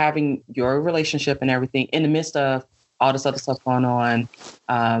you're having your relationship and everything in the midst of all this other stuff going on.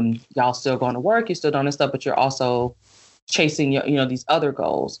 Y'all still going to work, you're still doing this stuff, but you're also chasing your, you know, these other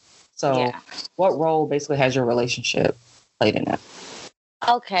goals. So what role basically has your relationship played in that?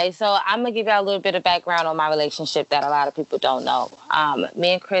 Okay, so I'm going to give you a little bit of background on my relationship that a lot of people don't know.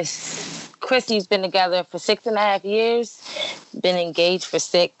 Me and Chrissy's been together for 6.5 years, been engaged for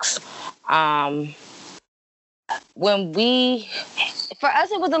 6. For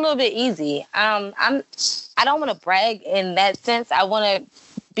us, it was a little bit easy. I don't want to brag in that sense. I want to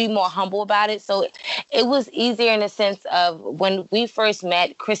be more humble about it. So it was easier in the sense of when we first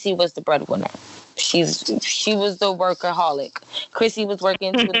met, Chrissy was the breadwinner. She was the workaholic. Chrissy was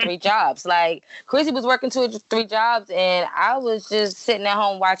working 2 or 3 jobs. Like, Chrissy was working 2 or 3 jobs, and I was just sitting at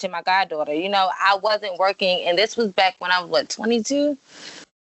home watching my goddaughter. You know, I wasn't working, and this was back when I was, 22?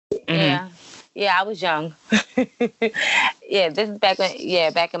 Yeah, I was young. Yeah, this is back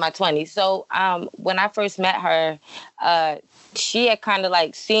in my 20s. So when I first met her, she had kind of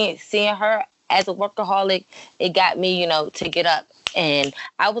like seeing her as a workaholic, it got me, to get up. And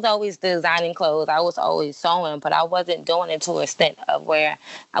I was always designing clothes. I was always sewing, but I wasn't doing it to an extent of where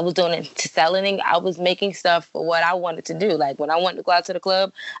I was doing it to selling. I was making stuff for what I wanted to do. Like when I wanted to go out to the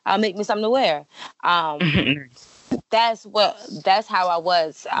club, I'll make me something to wear. That's how I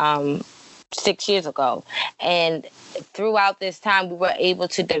was 6 years ago. And throughout this time, we were able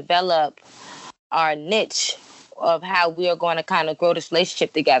to develop our niche of how we are going to kind of grow this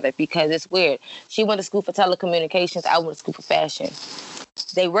relationship together, because it's weird. She went to school for telecommunications. I went to school for fashion.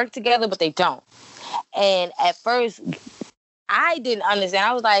 They work together, but they don't. And at first, I didn't understand.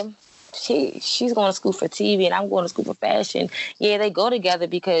 I was like, she's going to school for TV and I'm going to school for fashion. Yeah, they go together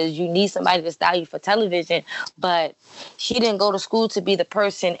because you need somebody to style you for television. But she didn't go to school to be the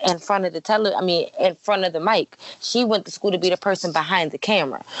person in front of in front of the mic. She went to school to be the person behind the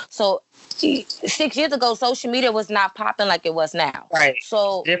camera. So 6 years ago, social media was not popping like it was now. Right.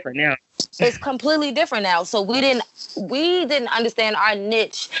 So it's different now. It's completely different now. So we didn't understand our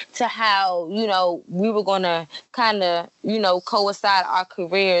niche to how, we were going to kind of, coincide our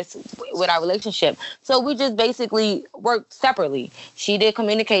careers with our relationship. So we just basically worked separately. She did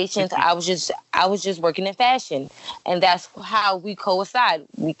communications. I was just working in fashion. And that's how we coincide.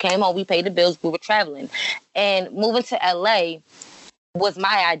 We came home, we paid the bills, we were traveling. And moving to LA was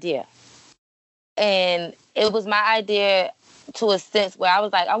my idea. And it was my idea to a sense where I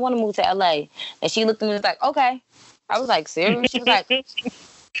was like, I want to move to LA. And she looked at me and was like, okay. I was like, serious? She was like,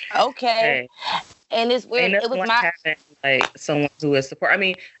 okay. Hey. And it's weird. And it was my like someone who is support. I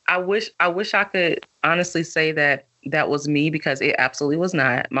mean, I wish I could honestly say that was me, because it absolutely was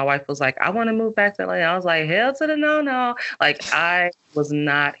not. My wife was like, I want to move back to LA. I was like, hell to the no. Like, I was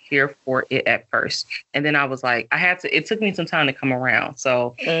not here for it at first. And then I was like, it took me some time to come around.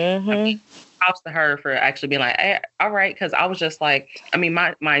 So props to her for actually being like, hey, all right. Cause I was just like, I mean,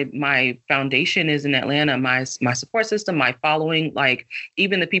 my foundation is in Atlanta, my support system, my following, like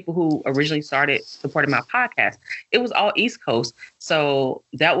even the people who originally started supporting my podcast, it was all East Coast. So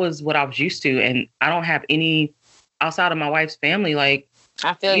that was what I was used to. And I don't have any outside of my wife's family. Like,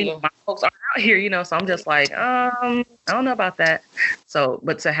 I feel you. My folks aren't out here, so I'm just like, I don't know about that. So,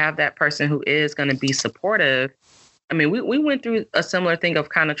 but to have that person who is going to be supportive, I mean, we went through a similar thing of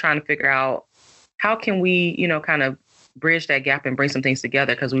kind of trying to figure out how can we, kind of bridge that gap and bring some things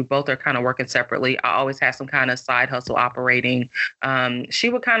together, because we both are kind of working separately. I always had some kind of side hustle operating. She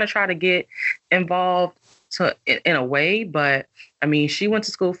would kind of try to get involved in a way, but I mean, she went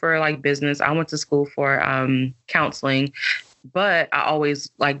to school for like business. I went to school for counseling, but I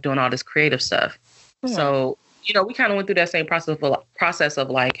always like doing all this creative stuff. Mm-hmm. So, we kind of went through that same process of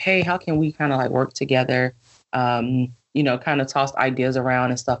like, hey, how can we kind of like work together? Kind of toss ideas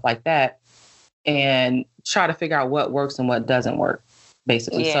around and stuff like that, and try to figure out what works and what doesn't work,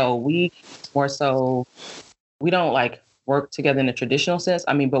 basically. Yeah. So we don't like work together in a traditional sense.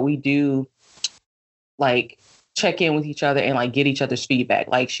 I mean, but we do like check in with each other and like get each other's feedback.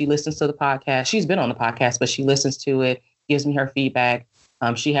 Like she listens to the podcast. She's been on the podcast, but she listens to it, gives me her feedback.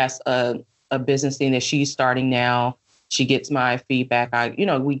 She has a business thing that she's starting now. She gets my feedback.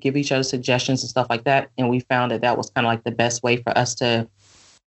 We give each other suggestions and stuff like that. And we found that was kind of like the best way for us to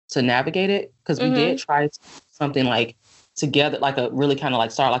navigate it. Cause we did try something like together, like a really kind of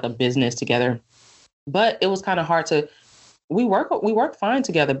like start like a business together, but it was kind of hard we work fine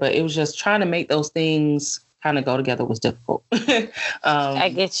together, but it was just trying to make those things kind of go together was difficult. I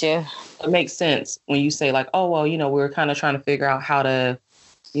get you. It makes sense when you say like, oh, well, we were kind of trying to figure out how to,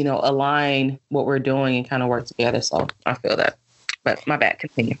 align what we're doing and kind of work together. So I feel that. But my bad,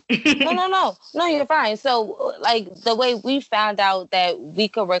 continue. No, you're fine. So like the way we found out that we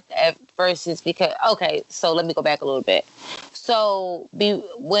could work at first is because, okay, so let me go back a little bit. So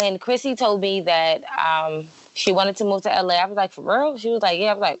when Chrissy told me that she wanted to move to LA, I was like, for real? She was like,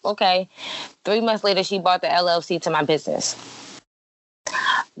 yeah. I was like, okay. 3 months later, she bought the LLC to my business.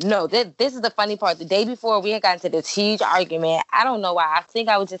 No, this is the funny part. The day before, we had gotten into this huge argument. I don't know why. I think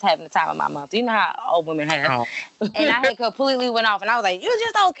I was just having the time of my month. You know how all women have. Oh. And I had completely went off, and I was like, you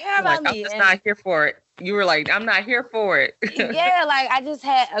just don't care about me. I'm just not here for it. You were like, I'm not here for it. Yeah, like I just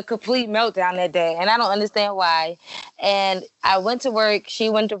had a complete meltdown that day, and I don't understand why. And I went to work. She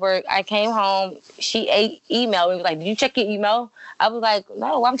went to work. I came home. She emailed me, like, did you check your email? I was like,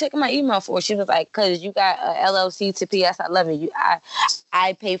 no, I'm checking my email for. She was like, because you got a LLC to PS 11.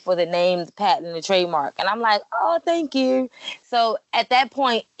 I pay for the name, the patent, and the trademark. And I'm like, oh, thank you. So at that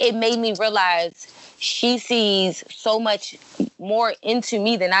point, it made me realize she sees so much more into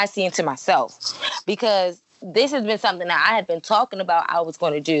me than I see into myself, because this has been something that I had been talking about I was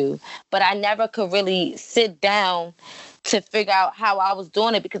going to do, but I never could really sit down to figure out how I was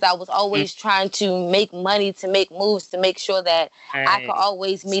doing it, because I was always trying to make money, to make moves, to make sure that I could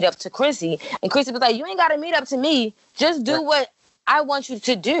always meet up to Chrissy. And Chrissy was like, you ain't got to meet up to me. Just do what I want you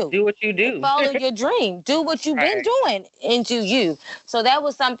to do. Do what you do. Follow your dream. Do what you've been doing and do you. So that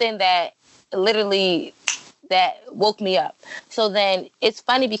was something that literally that woke me up. So then it's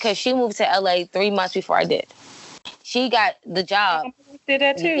funny because she moved to LA 3 months before I did. She got the job. Did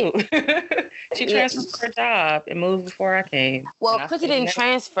that too. She transferred her job and moved before I came. Well, Chrissy didn't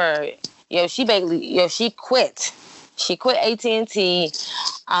transfer. She quit. She quit AT&T,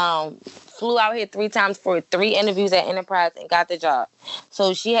 flew out here 3 times for 3 interviews at Enterprise and got the job.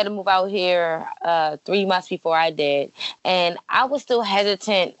 So she had to move out here 3 months before I did. And I was still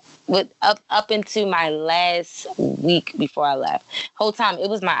hesitant with up into my last week before I left. Whole time, it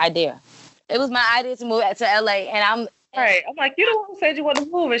was my idea. It was my idea to move to LA, and I'm like, you the one who said you want to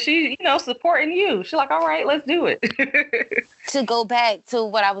move, and she, supporting you. She's like, all right, let's do it. To go back to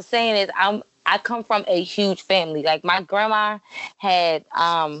what I was saying is, I come from a huge family. Like, my grandma had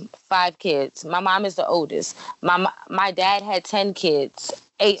 5 kids. My mom is the oldest. My dad had 10 kids.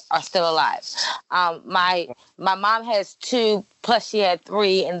 8 are still alive. My mom has 2, plus she had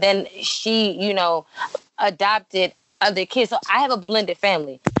 3, and then she, adopted other kids. So I have a blended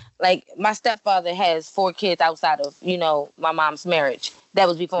family. Like, my stepfather has 4 kids outside of, my mom's marriage. That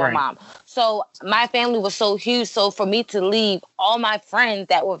was before my mom. So my family was so huge. So for me to leave all my friends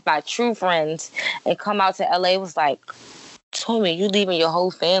that were my true friends and come out to LA was like, Tommy, you leaving your whole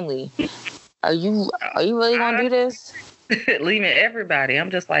family. Are you really going to do this? Leaving everybody.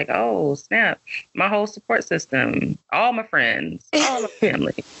 I'm just like, oh, snap. My whole support system, all my friends, all my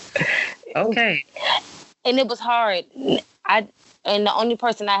family. Okay. And it was hard. And the only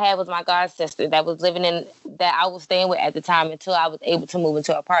person I had was my god sister that was that I was staying with at the time until I was able to move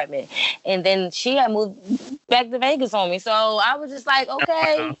into an apartment. And then she had moved back to Vegas on me. So I was just like,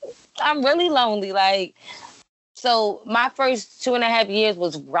 okay, I'm really lonely. Like, so my first 2.5 years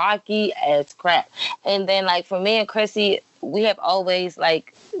was rocky as crap. And then, like, for me and Chrissy, we have always,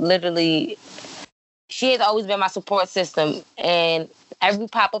 like, literally, she has always been my support system. And every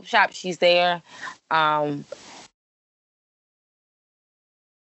pop-up shop, she's there. I'm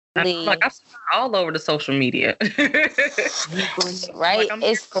all over the social media. Right?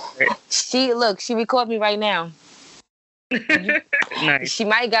 She record me right now. Nice. She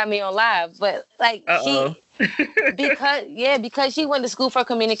might got me on live, but like because she went to school for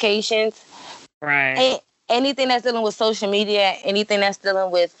communications. Right. And anything that's dealing with social media, anything that's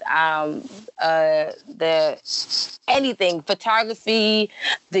dealing with anything, photography,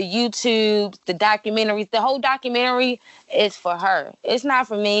 the YouTube, the documentaries, the whole documentary is for her. It's not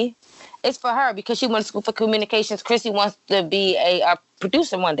for me. It's for her because she went to school for communications. Chrissy wants to be a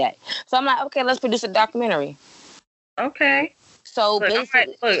producer one day. So I'm like, okay, let's produce a documentary. Okay. So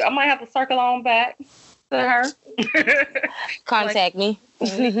basically, I might have to circle on back to her. Contact me.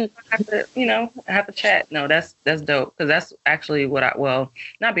 have to chat. No, that's dope because that's actually what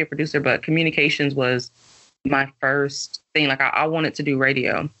not be a producer, but communications was my first thing. Like I wanted to do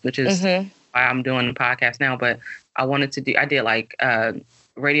radio, which is why I'm doing the podcast now. But I did like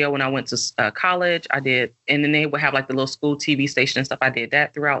radio when I went to college. I did, and then they would have like the little school TV station and stuff. I did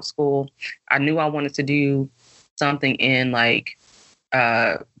that throughout school. I knew I wanted to do something in like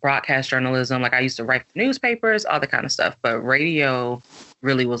broadcast journalism. Like I used to write for newspapers, all that kind of stuff. But radio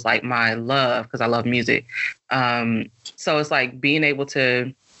really was like my love because I love music. So it's like being able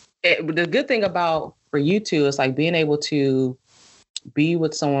to. The good thing about for you two is like being able to be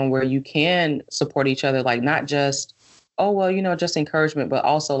with someone where you can support each other, like not just, just encouragement, but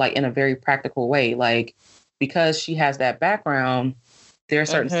also like in a very practical way. Like because she has that background, there are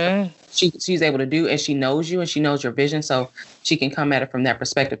certain stuff she's able to do, and she knows you and she knows your vision, so she can come at it from that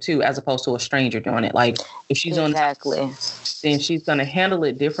perspective too, as opposed to a stranger doing it. Like if she's on, then she's gonna handle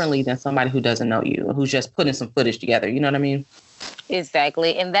it differently than somebody who doesn't know you, who's just putting some footage together. You know what I mean?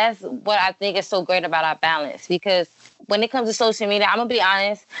 Exactly. And that's what I think is so great about our balance, because when it comes to social media, I'm going to be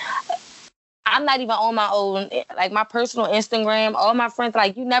honest, I'm not even on my own, like my personal Instagram. All my friends are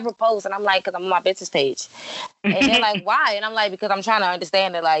like, you never post. And I'm like, because I'm on my business page. And they're like, why? And I'm like, because I'm trying to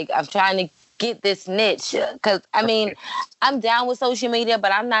understand it. Like, I'm trying to get this niche. Because, I mean, I'm down with social media,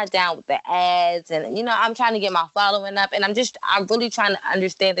 but I'm not down with the ads. And, I'm trying to get my following up. And I'm really trying to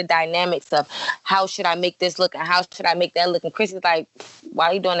understand the dynamics of how should I make this look and how should I make that look. And Chrissy's like, why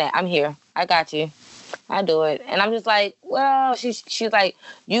are you doing that? I'm here. I got you. I do it. And I'm just like, well, she's like,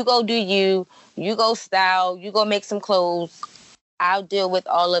 you go do you go style, you go make some clothes. I'll deal with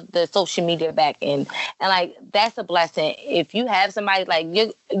all of the social media back end. And like, that's a blessing. If you have somebody like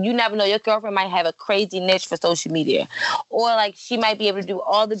you never know, your girlfriend might have a crazy niche for social media, or like she might be able to do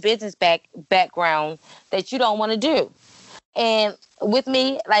all the business background that you don't want to do. And with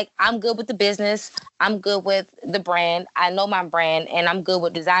me, like, I'm good with the business. I'm good with the brand. I know my brand, and I'm good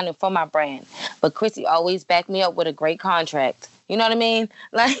with designing for my brand. But Chrissy always backed me up with a great contract. You know what I mean?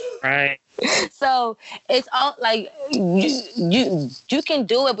 Like, Right. So it's all like you can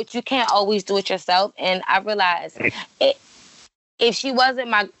do it, but you can't always do it yourself. And I realized if she wasn't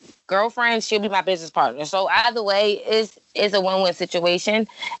my girlfriend, she'll be my business partner. So either way, is a win-win situation.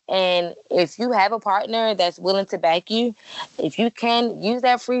 And if you have a partner that's willing to back you, if you can use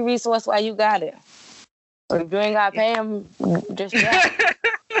that free resource while you got it. Or if you ain't got to pay them, just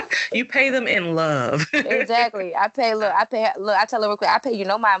you pay them in love. Exactly. I tell her real quick, I pay you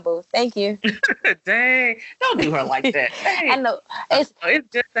no mind, boo. Thank you. Dang. Don't do her like that. Dang. I know. It's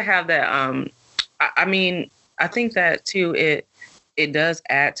good to have that. I mean, I think that too, it does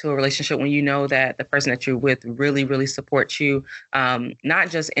add to a relationship when you know that the person that you're with really, really supports you. Not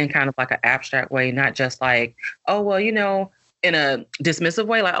just in kind of like an abstract way, not just like, oh, well, you know, in a dismissive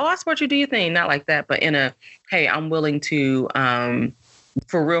way, like, oh, I support you, do your thing. Not like that, but in a, hey, I'm willing to,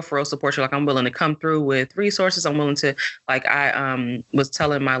 for real support you. Like, I'm willing to come through with resources. I'm willing to, like, I was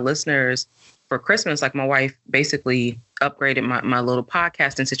telling my listeners for Christmas, like, my wife basically upgraded my little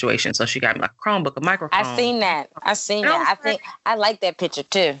podcasting situation. So she got me like a Chromebook, a microphone. I seen that. I like that picture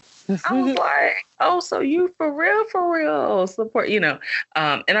too. I was like, oh, so you for real support, you know.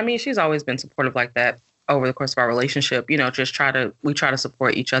 And I mean, she's always been supportive like that over the course of our relationship, you know, we try to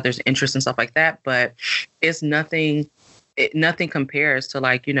support each other's interests and stuff like that. But it's nothing compares to,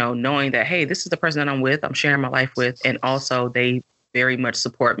 like, you know, knowing that, hey, this is the person that I'm with, I'm sharing my life with, and also they very much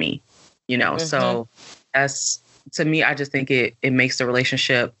support me, you know. Mm-hmm. So that's, to me, I just think it makes the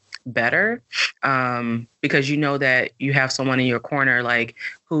relationship better, because you know that you have someone in your corner, like,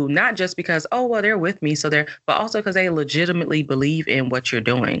 who not just because, oh, well, they're with me, but also because they legitimately believe in what you're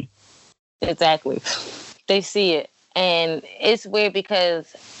doing. Exactly. They see it. And it's weird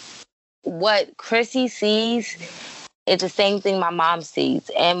because what Chrissy sees is the same thing my mom sees.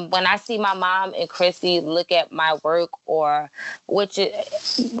 And when I see my mom and Chrissy look at my work,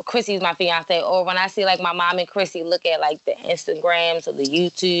 Chrissy's my fiance, or when I see like my mom and Chrissy look at like the Instagrams or the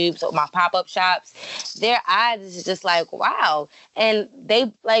YouTubes or my pop-up shops, their eyes is just like, wow. And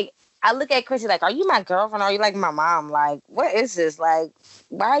they like, I look at Chrissy like, are you my girlfriend? Or are you like my mom? Like, what is this? Like,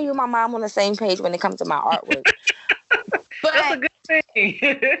 why are you and my mom on the same page when it comes to my artwork? But that's a good thing.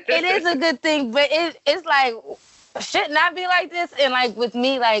 It is a good thing, but it's like, should not be like this. And like with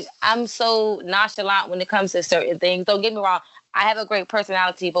me, like, I'm so nonchalant when it comes to certain things. Don't get me wrong, I have a great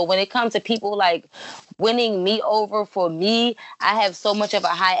personality, but when it comes to people like winning me over for me, I have so much of a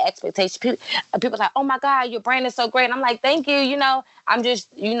high expectation. People like, oh my God, your brand is so great. And I'm like, thank you. You know, I'm just,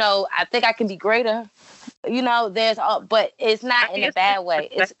 you know, I think I can be greater. You know, but it's not in a bad way.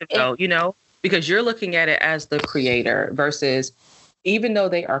 It's you know, because you're looking at it as the creator versus, even though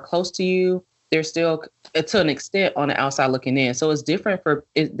they are close to you, they're still, to an extent, on the outside looking in. So it's different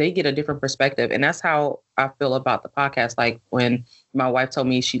they get a different perspective. And that's how I feel about the podcast. Like, when my wife told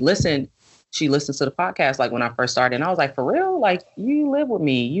me she listens to the podcast, like, when I first started, and I was like, for real? Like, you live with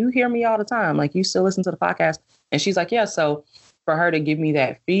me, you hear me all the time, like, you still listen to the podcast? And she's like, yeah. So for her to give me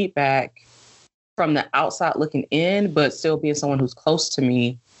that feedback from the outside looking in, but still being someone who's close to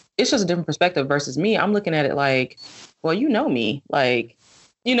me, it's just a different perspective versus me. I'm looking at it like, well, you know me, like,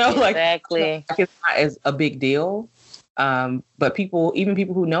 you know, exactly. Like, it's not as a big deal. But even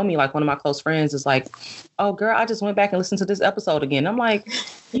people who know me, like one of my close friends is like, oh girl, I just went back and listened to this episode again. I'm like,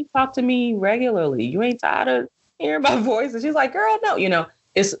 you talk to me regularly. You ain't tired of hearing my voice? And she's like, girl, no, you know,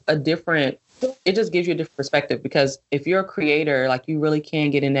 it just gives you a different perspective, because if you're a creator, like, you really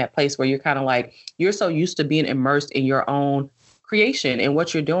can get in that place where you're kind of like, you're so used to being immersed in your own creation and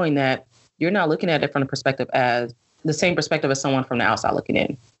what you're doing that you're not looking at it from the same perspective as someone from the outside looking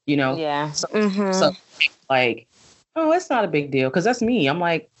in, you know? Yeah. So like, oh, it's not a big deal, because that's me. I'm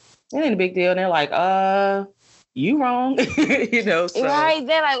like, it ain't a big deal. And they're like, you wrong. You know? So, right.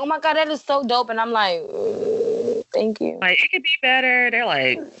 They're like, oh my God, that is so dope. And I'm like, thank you. Like, it could be better. They're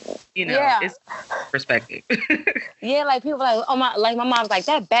like, you know, It's perspective. Yeah, like, people like, oh my, like, my mom's like,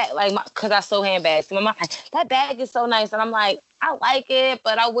 that bag, like, because I sew handbags. So my mom's like, that bag is so nice. And I'm like, I like it,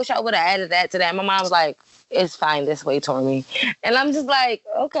 but I wish I would have added that to that. My mom's like, it's fine this way, Tormy. And I'm just like,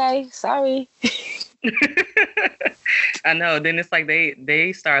 okay, sorry. I know. Then it's like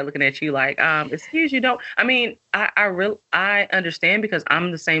they start looking at you like, excuse you, don't. I mean, I understand because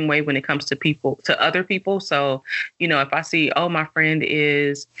I'm the same way when it comes to people, to other people. So, if I see, oh, my friend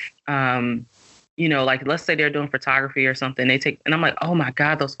is, like let's say they're doing photography or something, and I'm like, oh my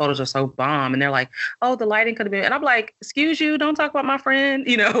God, those photos are so bomb. And they're like, oh, the lighting could have been, and I'm like, excuse you, don't talk about my friend,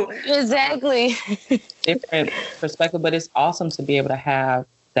 Exactly. different perspective, but it's awesome to be able to have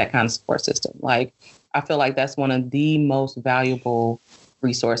that kind of support system. Like, I feel like that's one of the most valuable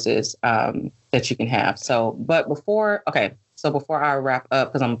resources that you can have. So, but before I wrap up,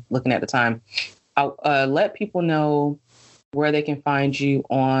 because I'm looking at the time, I'll let people know where they can find you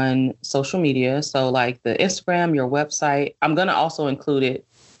on social media. So like the Instagram, your website. I'm going to also include it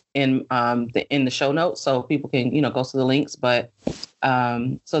in the show notes so people can, go to the links, but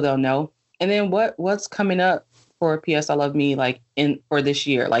so they'll know. And then what's coming up for PS I Love Me, like for this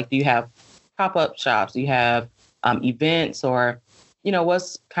year? Like, do you have pop-up shops? Do you have events, or,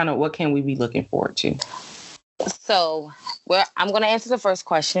 what can we be looking forward to? So I'm going to answer the first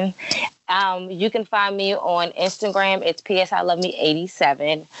question. You can find me on Instagram. It's PS I Love Me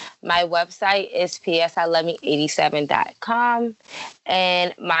 87. My website is psiloveme87.com.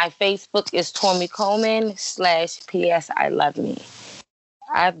 And my Facebook is Tormy Coleman /PS I Love Me.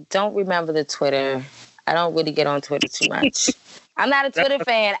 I don't remember the Twitter. I don't really get on Twitter too much. I'm not a Twitter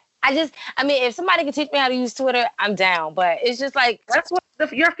fan. If somebody can teach me how to use Twitter, I'm down. But it's just like, that's what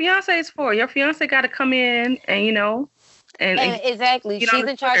your fiance is for. Your fiance got to come in and, and exactly. She's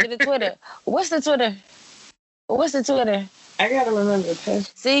in charge of the Twitter. What's the Twitter? I gotta remember the password.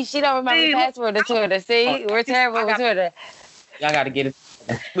 See, she don't remember the password to Twitter. See, we're terrible with Twitter. Y'all got to get it.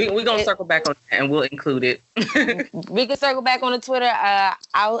 We're going to circle back on that, and we'll include it. We can circle back on the Twitter.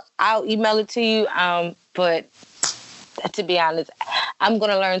 I'll email it to you. But to be honest, I'm going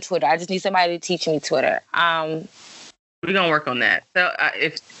to learn Twitter. I just need somebody to teach me Twitter. We're going to work on that. So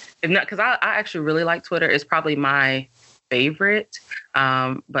if not, because I actually really like Twitter. It's probably my favorite.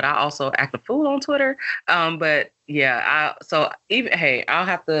 But I also act a fool on Twitter. But yeah, I'll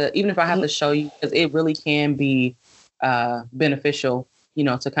have to, even if I have to show you, because it really can be beneficial,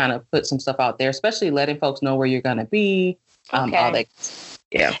 to kind of put some stuff out there, especially letting folks know where you're going to be. Okay. All that.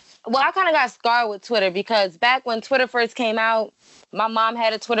 Yeah. Well, I kind of got scarred with Twitter because back when Twitter first came out, my mom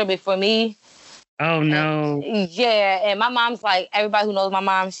had a Twitter before me. Oh, no. And my mom's like, everybody who knows my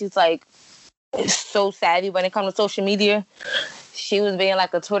mom, she's like so savvy when it comes to social media. She was being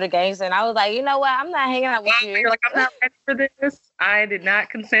like a Twitter gangster. And I was like, you know what? I'm not hanging out with you. You're like, I'm not ready for this. I did not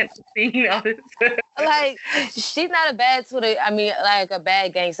consent to seeing all this. Like, she's not a bad Twitter. Like a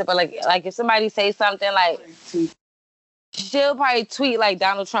bad gangster. But like if somebody says something, like, she'll probably tweet like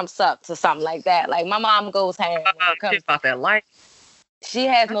Donald Trump sucks or something like that. Like, my mom goes ham. She's about that life. She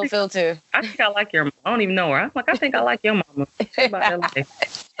has no filter. I think I like your mom. I don't even know her. I'm like, I think I like your mama. She's about that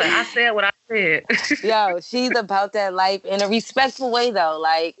life. Like, I said what I said. Yo, she's about that life in a respectful way, though.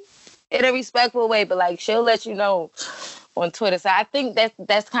 Like, in a respectful way, but like, she'll let you know on Twitter. So I think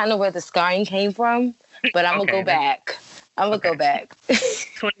that's kind of where the scarring came from. But I'm gonna go back.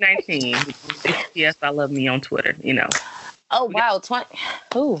 2019. Yes, I Love Me on Twitter. Oh wow,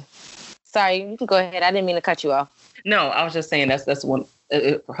 Ooh, sorry. You can go ahead. I didn't mean to cut you off. No, I was just saying that's one.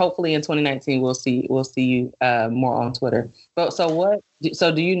 Hopefully in 2019 we'll see you more on Twitter. But so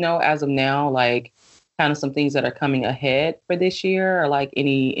do you know as of now, like, kind of some things that are coming ahead for this year, or like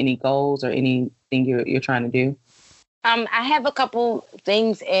any goals or anything you're trying to do? I have a couple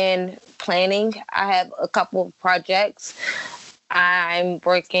things in planning. I have a couple of projects. I'm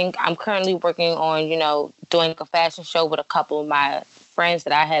currently working on, doing a fashion show with a couple of my friends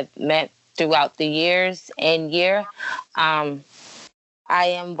that I have met throughout the year. I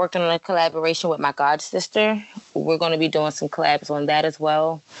am working on a collaboration with my god sister. We're going to be doing some collabs on that as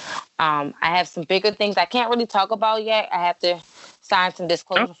well. I have some bigger things I can't really talk about yet. I have to sign some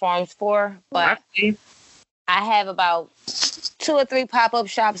disclosure forms for, but I have about 2 or 3 pop-up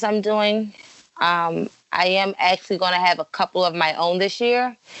shops I'm doing. I am actually going to have a couple of my own this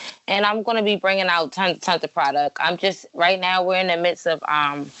year, and I'm going to be bringing out tons of product. Right now we're in the midst of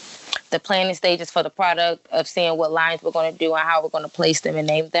the planning stages for the product, of seeing what lines we're going to do and how we're going to place them and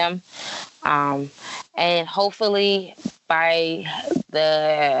name them. And hopefully by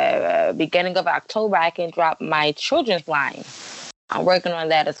the beginning of October, I can drop my children's line. I'm working on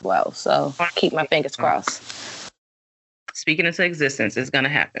that as well. So keep my fingers crossed. Speaking into existence, it's going to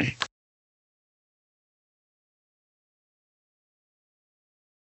happen.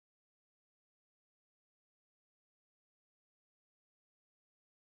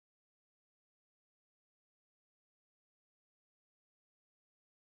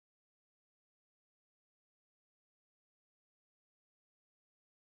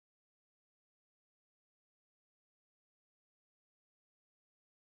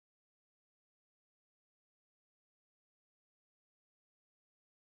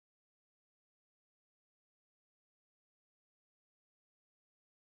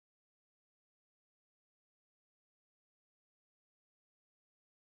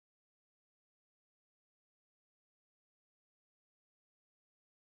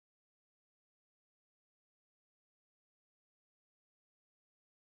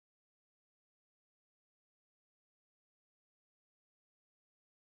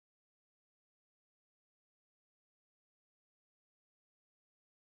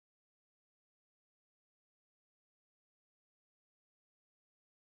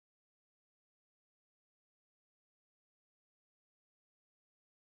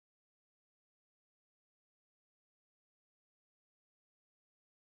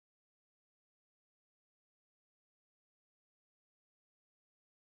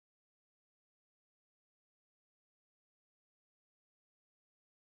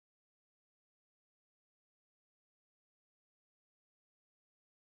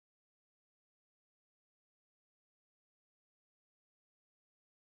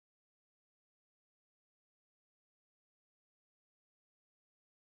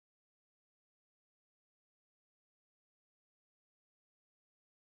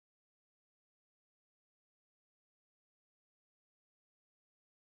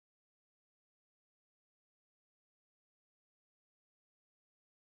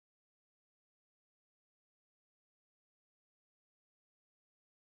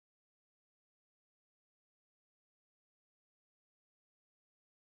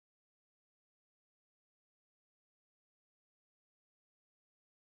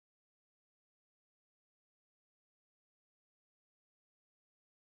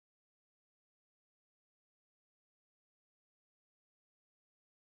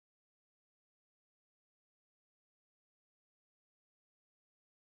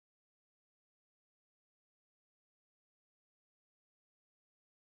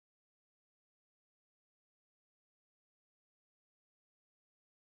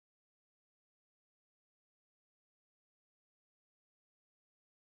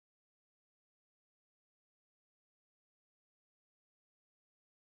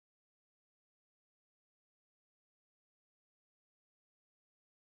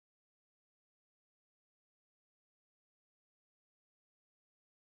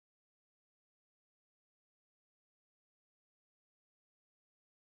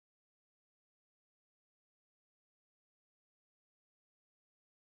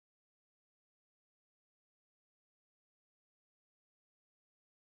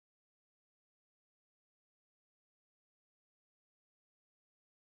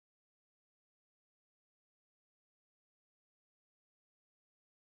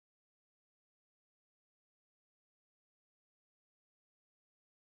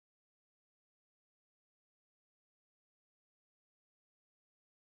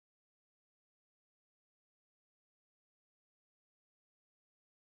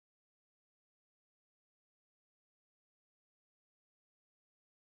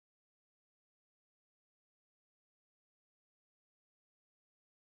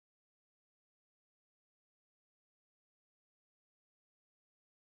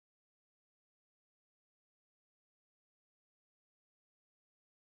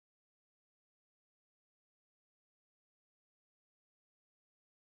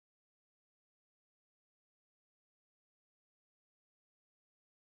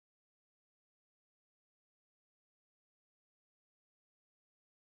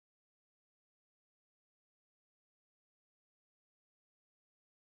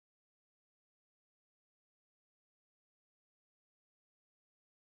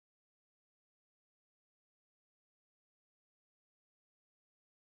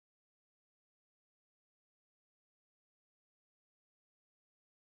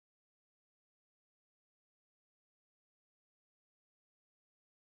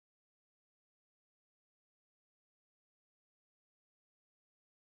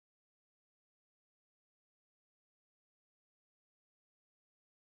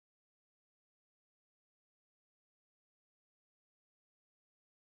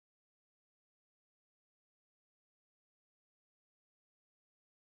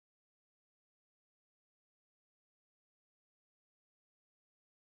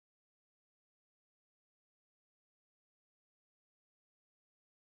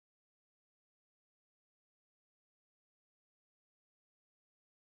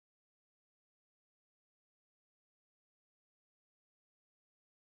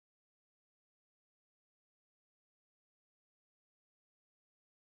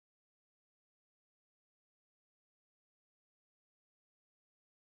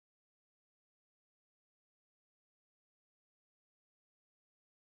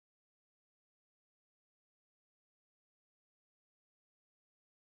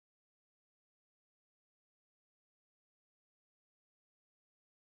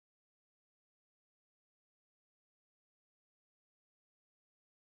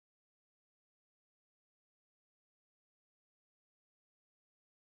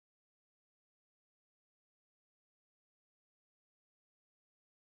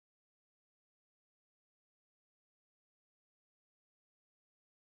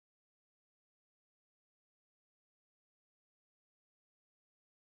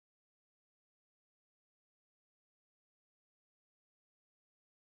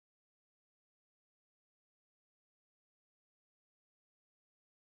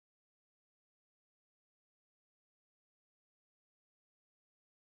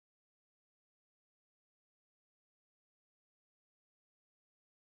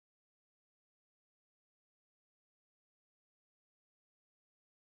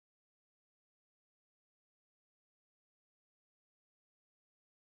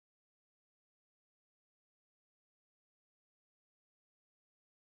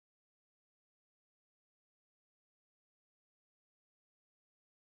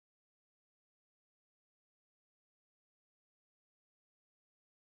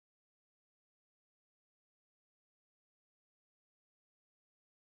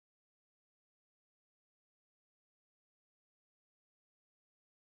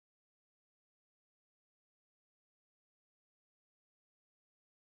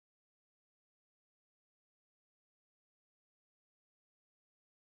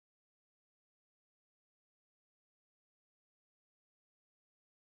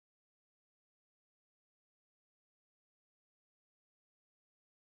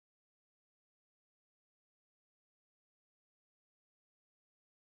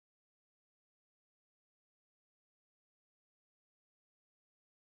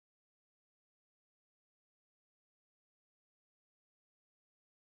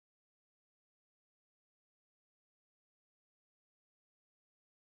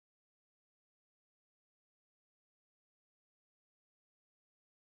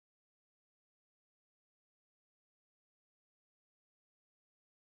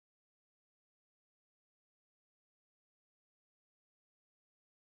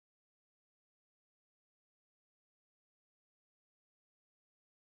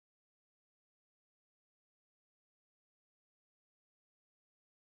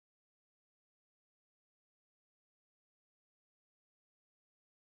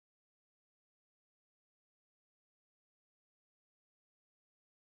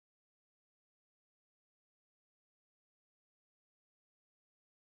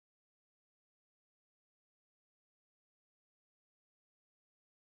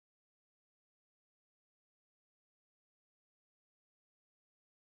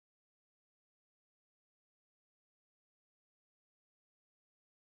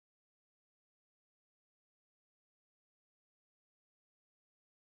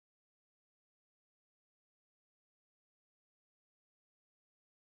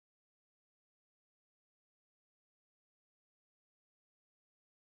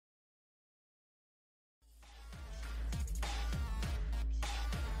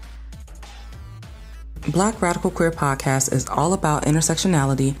 Black Radical Queer Podcast is all about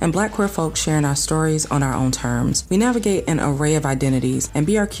intersectionality and Black queer folks sharing our stories on our own terms. We navigate an array of identities, and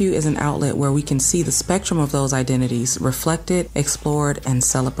BRQ is an outlet where we can see the spectrum of those identities reflected, explored, and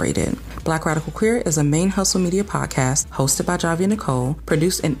celebrated. Black Radical Queer is a Main Hustle Media podcast hosted by Javia Nicole,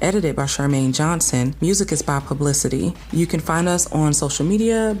 produced and edited by Charmaine Johnson. Music is by Publicity. You can find us on social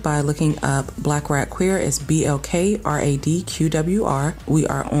media by looking up Black Rad Queer as BLKRADQWR. We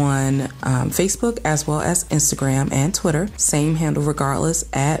are on Facebook as well as Instagram and Twitter. Same handle regardless,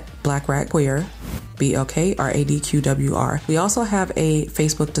 at Black Rad Queer. BLKRADQWR. We also have a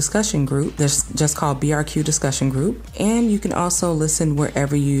Facebook discussion group that's just called BRQ Discussion Group. And you can also listen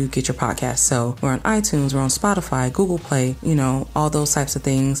wherever you get your podcasts. So we're on iTunes, we're on Spotify, Google Play, all those types of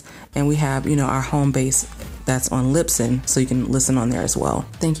things. And we have, our home base that's on Libsyn, so you can listen on there as well.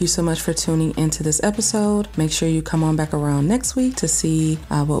 Thank you so much for tuning into this episode. Make sure you come on back around next week to see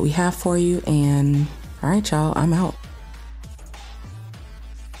what we have for you. And all right, y'all, I'm out.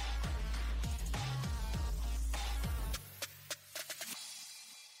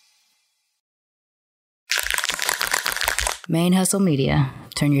 Main Hustle Media.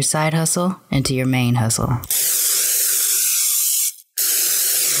 Turn your side hustle into your main hustle.